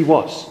who he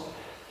was.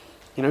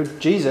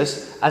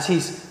 Jesus, as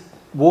he's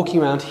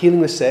walking around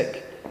healing the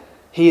sick,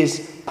 he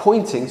is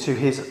pointing to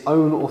his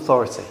own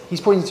authority.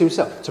 He's pointing to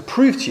himself to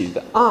prove to you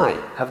that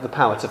I have the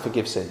power to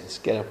forgive sins.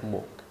 Get up and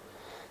walk.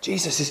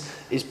 Jesus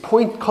is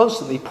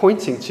constantly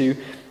pointing to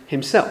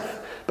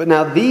himself. But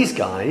now these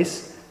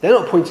guys, they're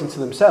not pointing to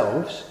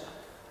themselves.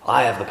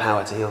 I have the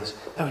power to heal this.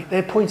 No,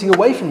 they're pointing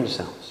away from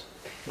themselves.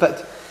 In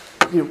fact,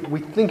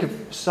 we think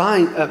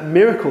of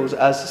miracles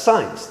as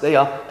signs.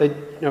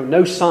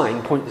 No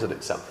sign points at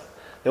itself.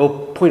 They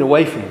all point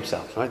away from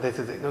themselves, right? They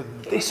go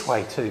this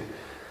way too.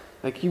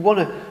 Like you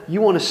want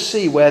to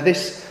see where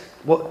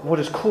what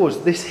has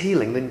caused this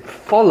healing, then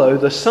follow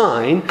the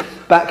sign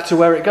back to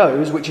where it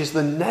goes, which is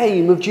the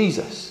name of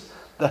Jesus,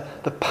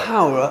 the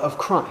power of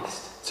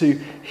Christ to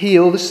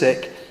heal the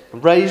sick,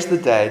 raise the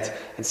dead,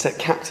 and set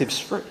captives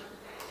free.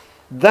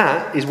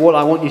 That is what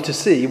I want you to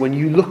see when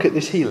you look at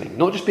this healing.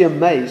 Not just be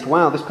amazed,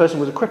 wow, this person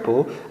was a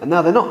cripple, and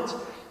now they're not.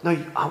 No,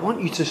 I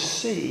want you to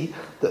see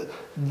that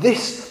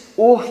this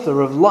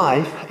author of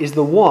life is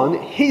the one,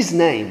 his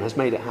name has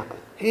made it happen.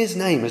 His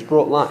name has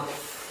brought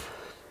life.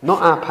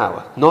 Not our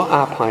power, not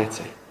our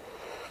piety.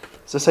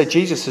 As I say,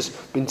 Jesus has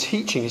been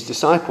teaching his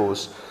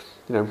disciples,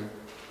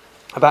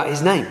 about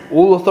his name.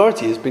 All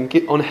authority has been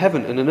on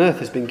heaven and on earth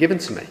has been given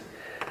to me.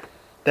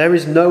 There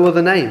is no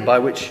other name by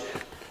which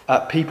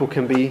people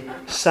can be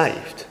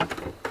saved.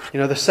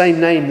 The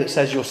same name that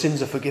says your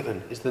sins are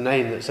forgiven is the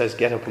name that says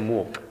get up and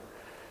walk.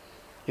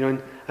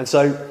 And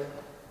so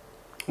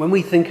when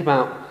we think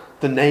about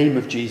the name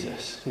of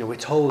Jesus. We're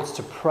told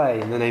to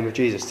pray in the name of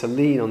Jesus, to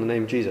lean on the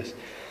name of Jesus.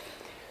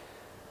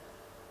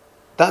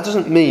 That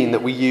doesn't mean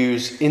that we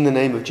use in the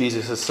name of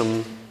Jesus as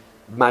some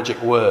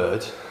magic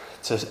word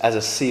as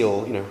a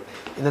seal,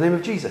 in the name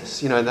of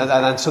Jesus,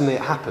 and suddenly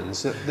it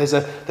happens.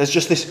 There's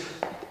just this,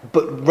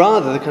 but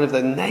rather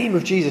the name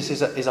of Jesus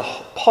is a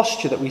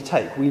posture that we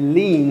take. We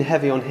lean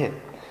heavy on him.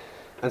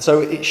 And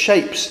so it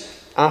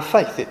shapes our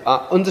faith,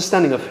 our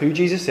understanding of who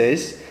Jesus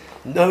is,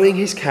 knowing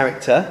his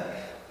character,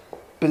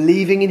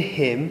 believing in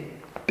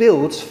him,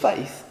 builds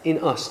faith in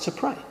us to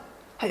pray.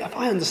 Hey, if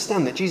I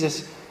understand that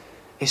Jesus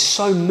is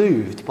so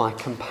moved by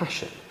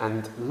compassion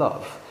and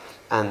love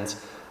and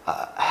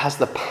has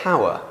the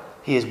power,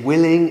 he is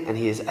willing and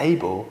he is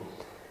able,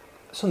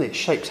 suddenly it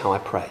shapes how I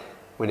pray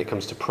when it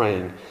comes to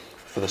praying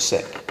for the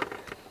sick.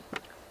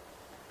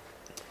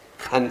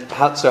 And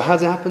how does it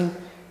happen?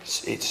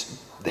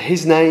 It's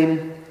his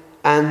name,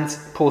 and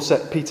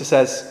Peter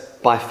says,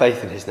 by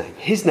faith in his name.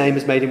 His name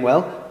has made him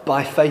well,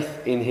 by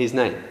faith in his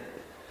name.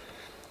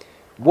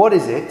 What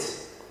is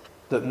it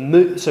that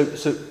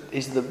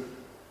is the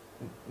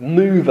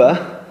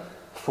mover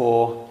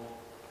for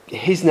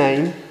his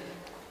name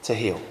to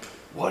heal?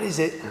 What is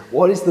it?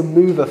 What is the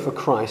mover for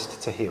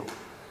Christ to heal?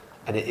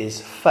 And it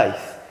is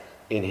faith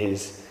in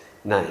his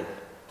name.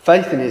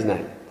 Faith in his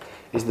name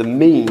is the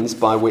means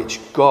by which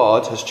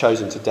God has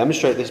chosen to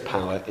demonstrate this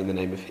power in the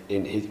name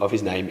of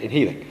his name in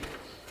healing.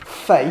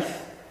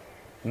 Faith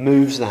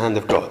moves the hand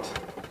of God.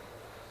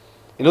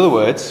 In other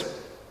words,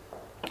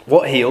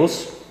 what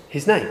heals?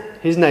 His name.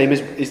 His name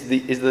is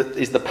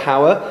the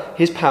power,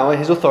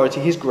 his authority,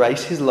 his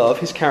grace, his love,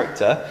 his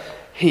character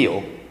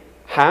heal.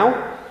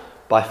 How?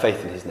 By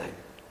faith in his name.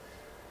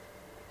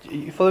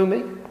 You following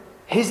me?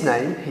 His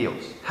name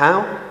heals.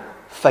 How?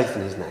 Faith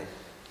in his name.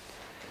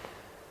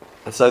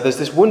 And so there's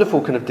this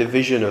wonderful kind of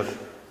division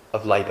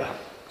of labour.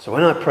 So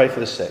when I pray for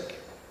the sick,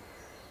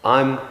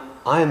 I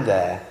am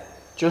there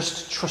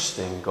just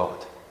trusting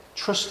God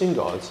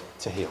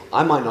to heal.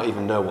 I might not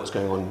even know what's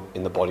going on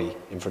in the body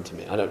in front of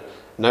me. I don't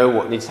know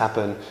what needs to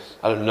happen.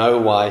 I don't know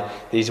why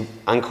these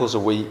ankles are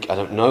weak. I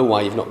don't know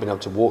why you've not been able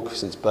to walk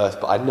since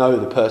birth, but I know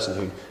the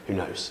person who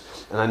knows.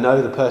 And I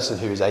know the person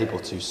who is able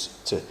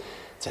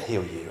to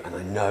heal you, and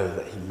I know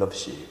that he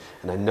loves you,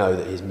 and I know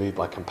that he's moved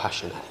by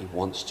compassion, and he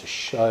wants to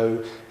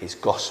show his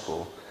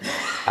gospel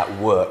at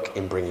work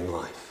in bringing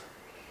life.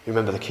 You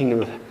remember the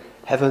kingdom of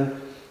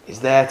heaven is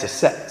there to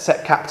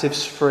set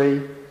captives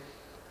free,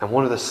 and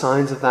one of the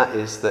signs of that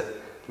is that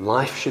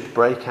life should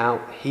break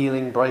out,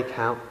 healing break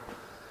out.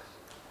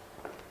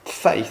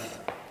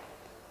 Faith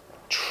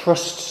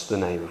trusts the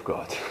name of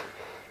God,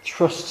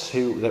 trusts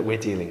who that we're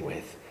dealing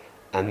with,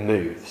 and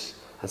moves.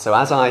 And so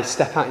as I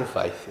step out in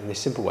faith in this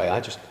simple way,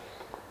 I just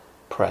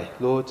pray,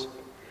 Lord,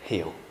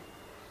 heal.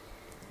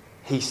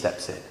 He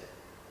steps in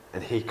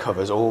and he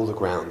covers all the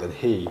ground, and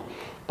he,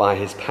 by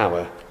his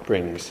power,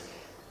 brings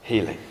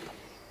healing.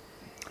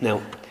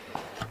 Now,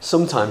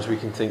 sometimes we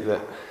can think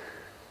that,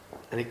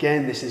 and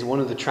again, this is one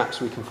of the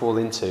traps we can fall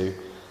into,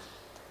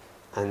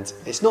 and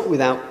it's not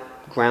without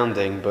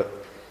grounding, but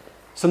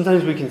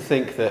sometimes we can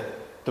think that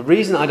the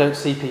reason I don't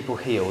see people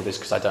healed is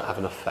because I don't have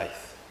enough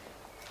faith.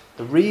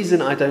 The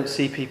reason I don't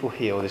see people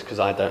healed is because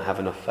I don't have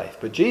enough faith.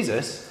 But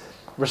Jesus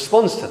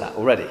responds to that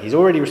already. He's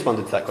already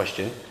responded to that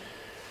question.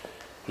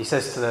 He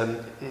says to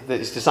them,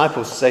 his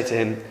disciples say to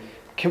him,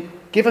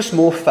 give us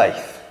more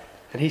faith.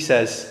 And he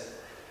says,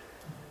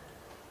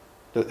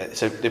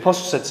 so the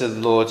apostle said to the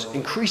Lord,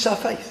 increase our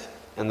faith.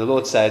 And the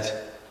Lord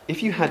said,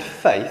 if you had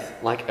faith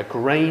like a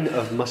grain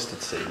of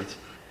mustard seed,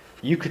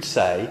 you could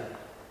say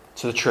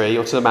to the tree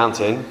or to the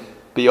mountain,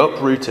 be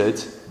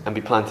uprooted and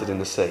be planted in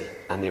the sea,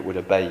 and it would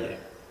obey you.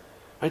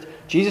 Right?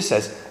 Jesus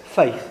says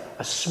faith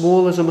as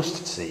small as a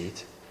mustard seed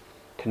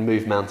can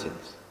move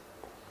mountains.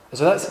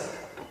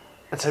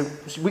 And so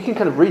we can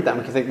kind of read that and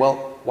we can think,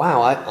 well,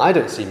 wow, I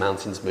don't see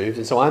mountains moved,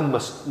 and so I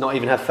must not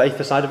even have faith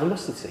the size of a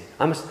mustard seed.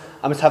 I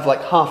must have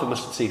like half a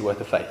mustard seed worth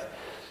of faith.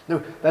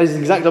 No, that is the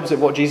exact opposite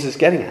of what Jesus is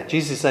getting at.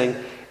 Jesus is saying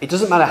it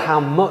doesn't matter how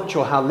much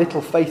or how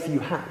little faith you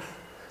have,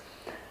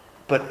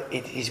 but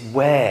it is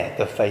where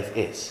the faith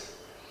is.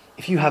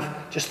 If you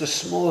have just the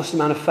smallest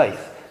amount of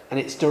faith, and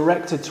it's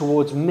directed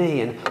towards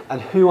me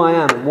and who I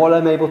am and what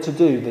I'm able to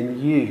do, then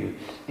you,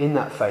 in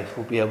that faith,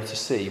 will be able to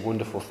see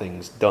wonderful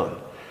things done.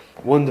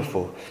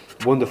 Wonderful,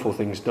 wonderful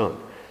things done.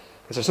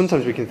 And so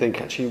sometimes we can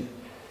think, actually,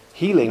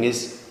 healing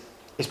is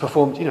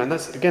performed, and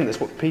that's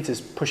what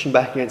Peter's pushing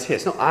back against here.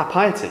 It's not our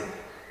piety.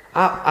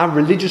 Our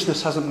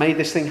religiousness hasn't made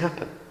this thing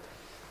happen.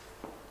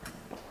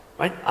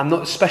 Right? I'm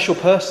not a special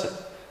person.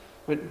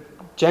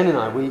 Jen and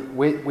I,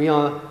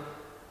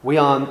 we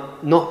are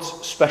not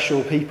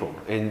special people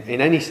in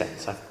any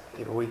sense.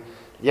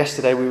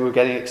 Yesterday we were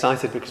getting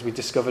excited because we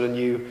discovered a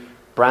new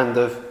brand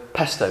of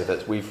pesto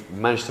that we've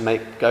managed to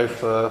make go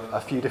for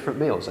a few different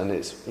meals, and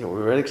we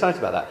were really excited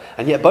about that.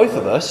 And yet both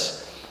of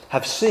us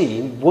have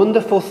seen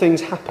wonderful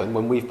things happen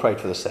when we've prayed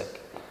for the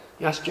sick.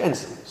 You ask Jen,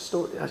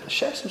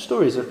 share some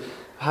stories of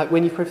how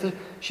when you pray for the sick.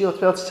 She ought to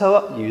be able to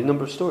tell you a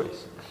number of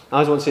stories. I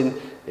was once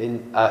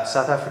in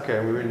South Africa,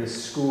 and we were in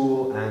this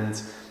school,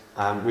 and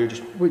we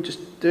were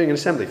just doing an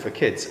assembly for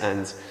kids,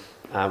 and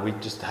we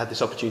just had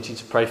this opportunity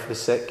to pray for the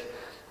sick.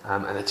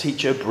 And the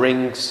teacher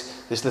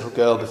brings this little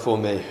girl before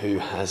me who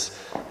has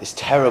this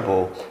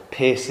terrible,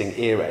 piercing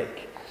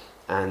earache,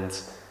 and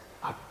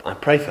I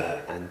pray for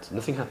her, and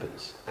nothing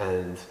happens.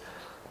 And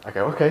I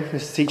go, okay,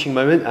 this is a teaching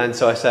moment, and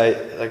so I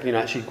say,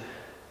 actually,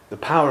 the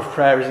power of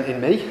prayer isn't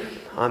in me.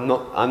 I'm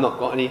not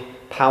got any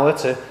power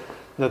to.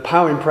 The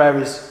power in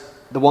prayer is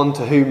the one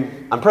to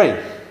whom I'm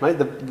praying, right?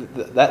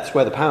 That's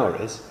where the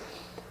power is.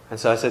 And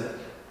so I said,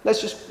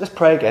 let's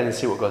pray again and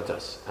see what God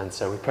does. And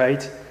so we prayed,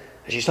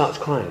 and she starts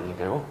crying. And you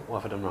go, oh,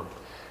 what have I done wrong?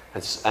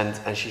 And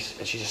she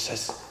just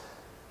says,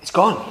 it's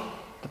gone.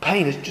 The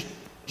pain is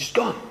just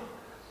gone.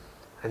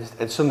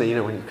 And suddenly,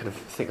 when you kind of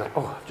think like,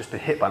 oh, I've just been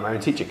hit by my own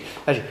teaching.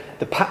 Actually,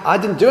 I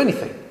didn't do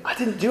anything. I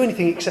didn't do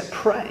anything except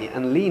pray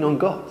and lean on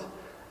God.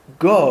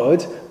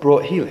 God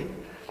brought healing.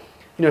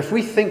 If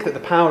we think that the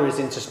power is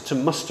to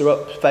muster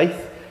up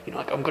faith,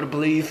 I'm going to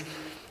believe,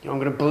 I'm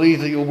going to believe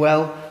that you're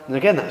well. And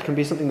again, that can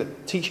be something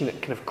teaching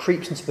that kind of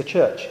creeps into the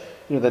church.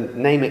 The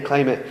name it,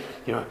 claim it.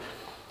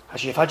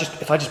 Actually, if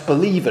I just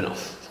believe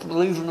enough,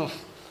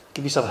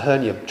 give yourself a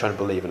hernia trying to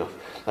believe enough.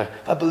 Like,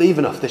 if I believe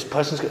enough, this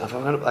person's going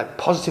to, like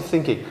positive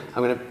thinking,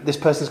 this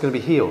person's going to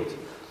be healed.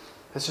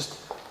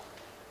 It's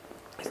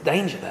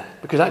danger there.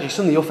 Because actually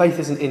suddenly your faith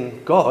isn't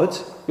in God,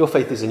 your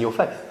faith is in your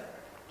faith.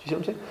 Do you see what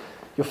I'm saying?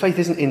 Your faith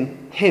isn't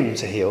in Him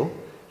to heal,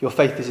 your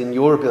faith is in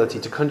your ability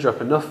to conjure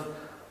up enough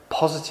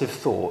positive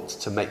thoughts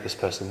to make this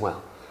person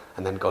well.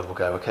 And then God will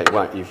go, okay,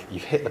 right,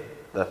 you've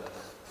hit the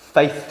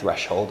faith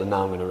threshold, and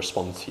now I'm going to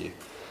respond to you.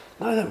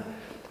 No.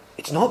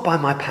 It's not by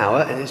my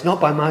power, and it's not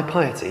by my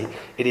piety.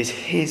 It is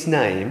His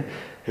name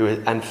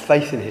and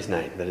faith in His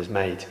name that has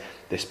made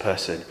this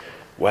person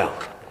well.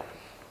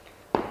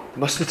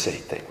 Mustard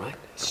seed thing, right?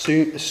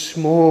 A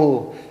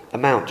small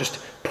amount, just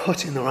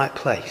put in the right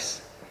place.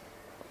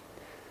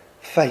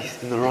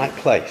 Faith in the right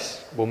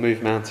place will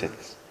move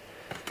mountains.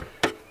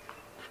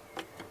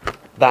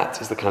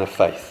 That is the kind of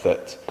faith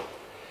that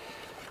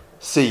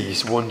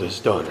sees wonders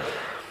done,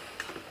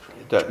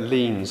 that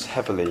leans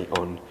heavily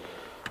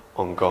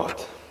on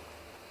God.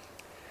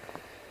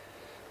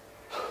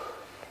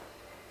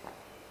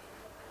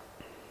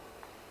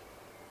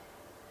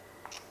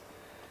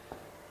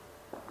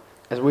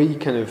 As we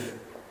kind of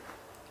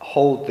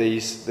hold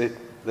these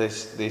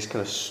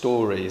kind of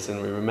stories,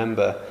 and we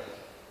remember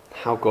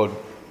how God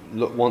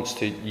wants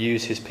to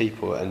use His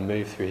people and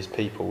move through His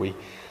people,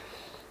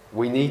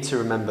 we need to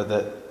remember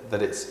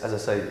that it's, as I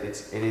say,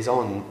 it is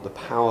on the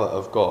power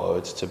of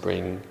God to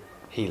bring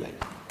healing,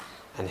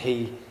 and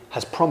He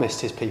has promised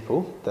His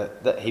people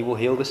that He will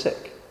heal the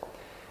sick,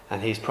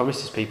 and He's promised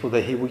His people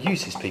that He will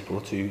use His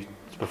people to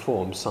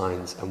perform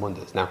signs and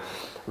wonders. Now,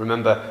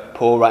 remember,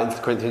 Paul, writing to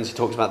the Corinthians, he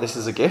talks about this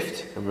as a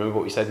gift. And remember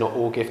what we said, not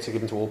all gifts are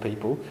given to all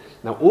people.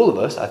 Now, all of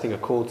us, I think, are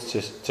called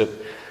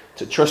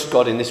to trust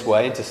God in this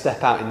way and to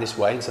step out in this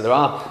way. And so there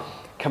are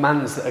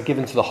commands that are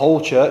given to the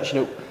whole church.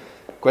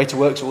 Greater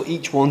works will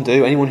each one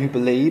do, anyone who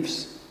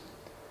believes.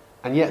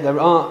 And yet there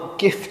are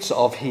gifts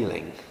of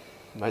healing.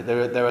 Right?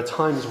 There are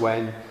times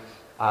when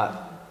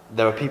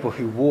there are people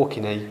who walk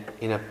in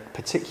a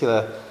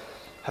particular,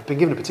 have been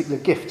given a particular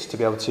gift to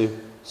be able to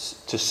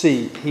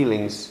see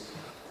healings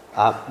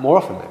more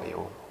often, maybe,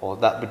 or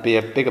that would be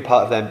a bigger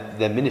part of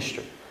their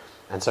ministry.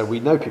 And so we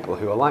know people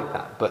who are like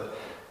that. But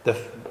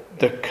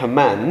the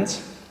command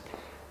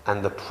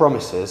and the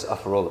promises are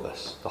for all of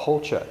us, the whole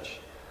church.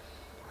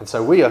 And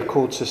so we are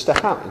called to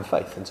step out in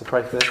faith and to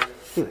pray for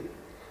healing.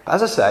 But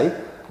as I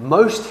say,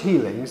 most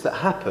healings that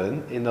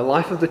happen in the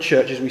life of the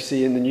church, as we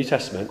see in the New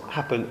Testament,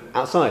 happen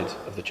outside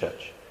of the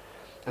church.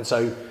 And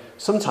so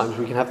sometimes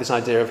we can have this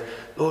idea of,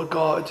 Lord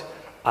God,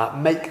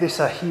 make this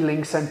a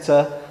healing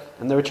centre.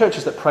 And there are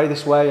churches that pray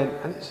this way,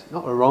 and it's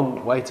not a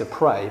wrong way to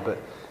pray, but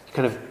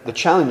kind of the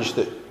challenge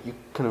that you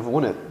kind of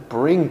want to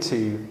bring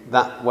to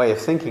that way of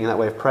thinking and that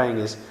way of praying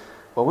is,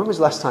 well, when was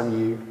the last time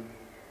you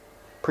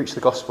preached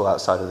the gospel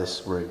outside of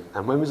this room?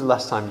 And when was the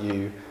last time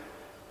you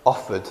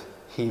offered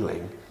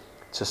healing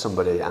to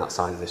somebody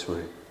outside of this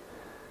room?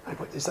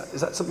 Is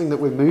that something that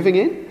we're moving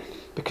in?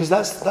 Because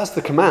that's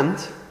the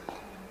command.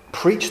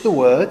 Preach the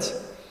word,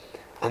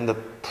 and the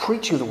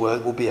preaching of the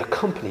word will be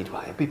accompanied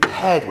by, be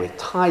paired with,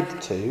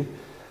 tied to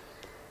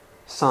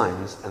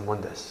signs and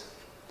wonders.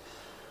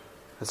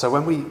 And so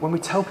when we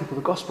tell people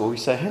the gospel, we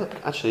say, hey, look,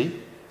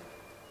 actually,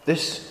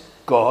 this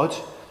God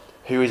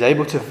who is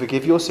able to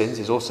forgive your sins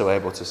is also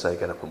able to say,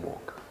 get up and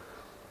walk.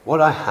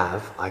 What I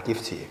have, I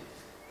give to you.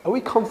 Are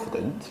we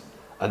confident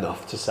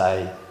enough to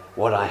say,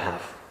 what I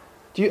have?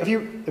 Have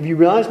you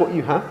realised what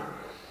you have?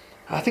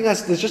 I think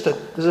there's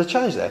a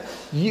challenge there.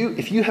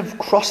 If you have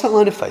crossed that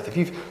line of faith, if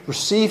you've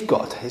received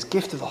God, His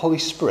gift of the Holy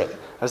Spirit,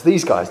 as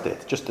these guys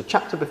did, just the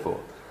chapter before,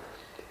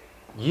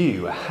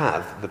 you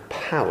have the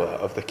power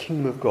of the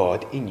kingdom of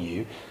God in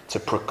you to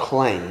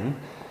proclaim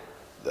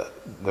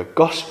the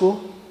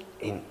gospel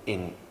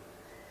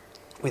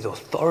with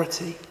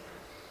authority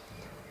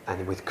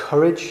and with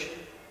courage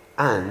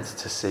and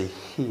to see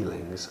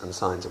healings and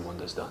signs and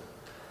wonders done.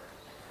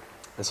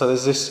 And so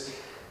there's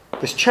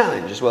this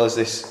challenge as well as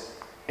this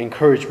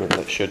encouragement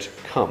that should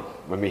come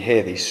when we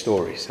hear these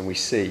stories and we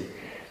see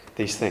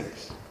these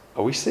things.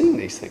 Are we seeing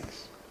these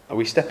things? Are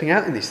we stepping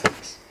out in these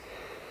things?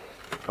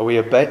 Are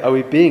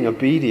we being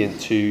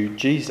obedient to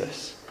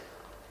Jesus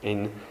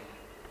in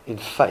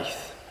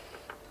faith?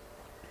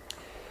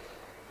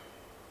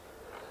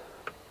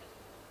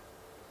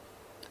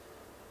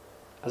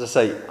 As I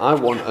say, I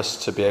want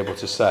us to be able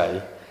to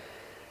say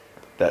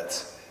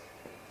that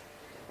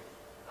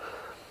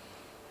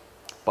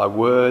by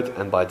word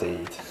and by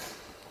deed,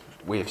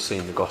 we have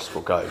seen the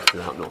gospel go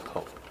throughout North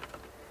Hull.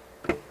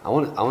 I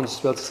want us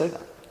to be able to say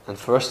that. And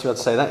for us to be able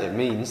to say that, it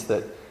means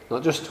that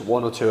not just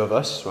one or two of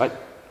us, right?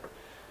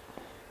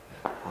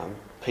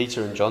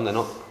 Peter and John, they're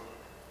not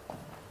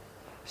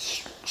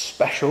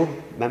special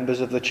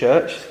members of the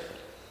church.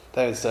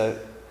 They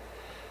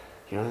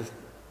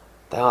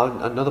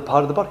are another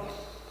part of the body.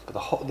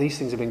 But these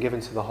things have been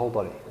given to the whole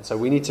body. And so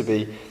we need to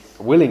be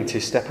willing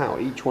to step out,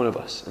 each one of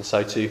us. And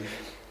so to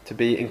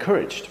be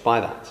encouraged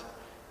by that.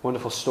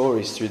 Wonderful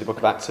stories through the book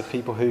of Acts of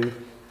people who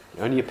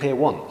only appear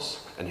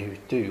once and who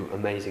do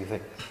amazing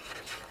things.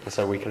 And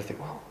so we kind of think,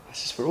 well,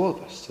 this is for all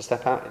of us to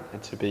step out in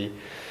and to be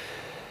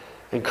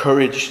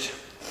encouraged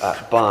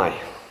by.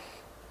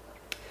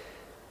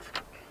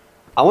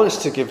 I want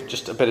us to give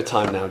just a bit of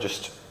time now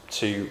just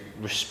to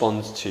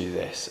respond to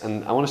this.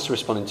 And I want us to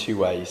respond in two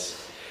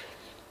ways.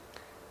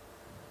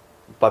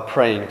 By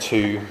praying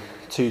two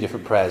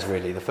different prayers,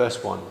 really. The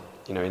first one,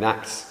 in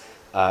Acts,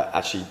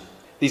 actually,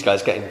 these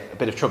guys get in a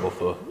bit of trouble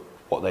for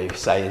what they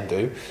say and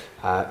do.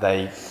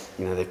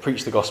 They've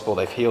preached the gospel,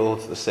 they've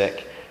healed the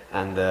sick,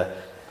 and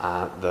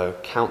the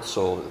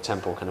council at the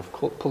temple kind of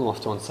pull them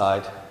off to one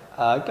side.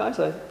 Guys,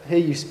 I hear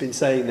you've been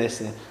saying this,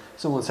 and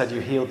someone said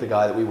you healed the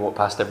guy that we walk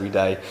past every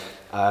day.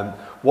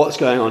 What's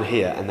going on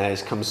here? And there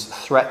comes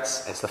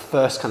threats. It's the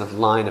first kind of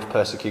line of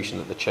persecution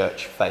that the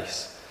church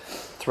face.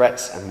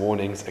 Threats and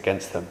warnings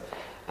against them,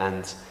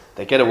 and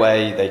they get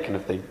away. They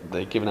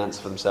give an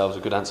answer for themselves, a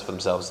good answer for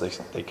themselves.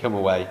 They come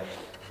away,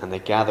 and they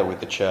gather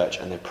with the church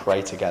and they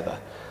pray together.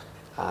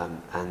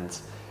 And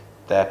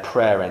their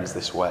prayer ends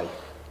this way.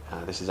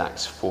 This is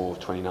Acts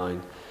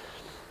 4:29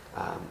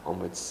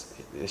 onwards.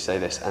 They say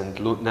this: "And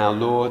now,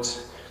 Lord,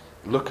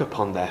 look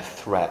upon their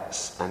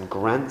threats and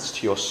grant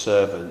to your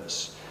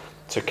servants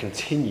to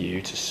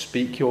continue to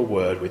speak your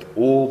word with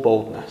all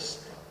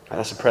boldness." And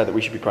that's a prayer that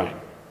we should be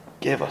praying.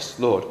 Give us,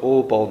 Lord,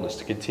 all boldness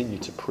to continue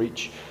to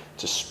preach,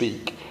 to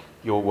speak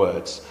your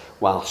words,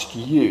 whilst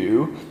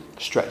you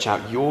stretch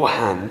out your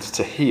hand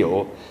to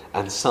heal,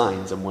 and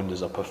signs and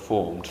wonders are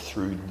performed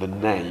through the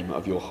name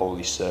of your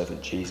holy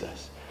servant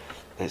Jesus.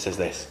 And it says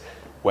this: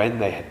 when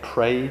they had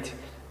prayed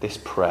this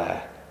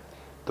prayer,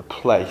 the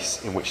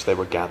place in which they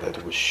were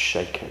gathered was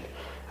shaken,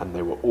 and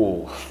they were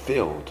all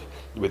filled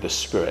with the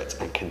Spirit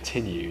and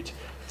continued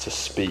to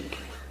speak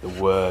the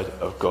word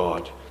of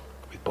God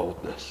with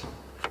boldness.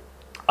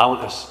 I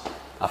want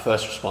our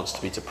first response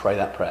to be to pray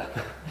that prayer.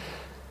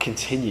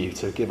 Continue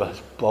to give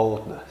us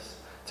boldness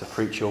to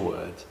preach your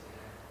word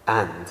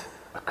and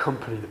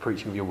accompany the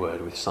preaching of your word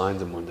with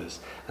signs and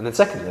wonders. And then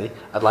secondly,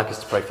 I'd like us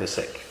to pray for the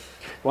sick.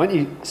 Why don't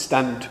you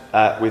stand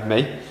with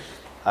me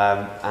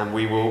and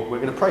we're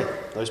going to pray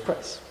those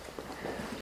prayers.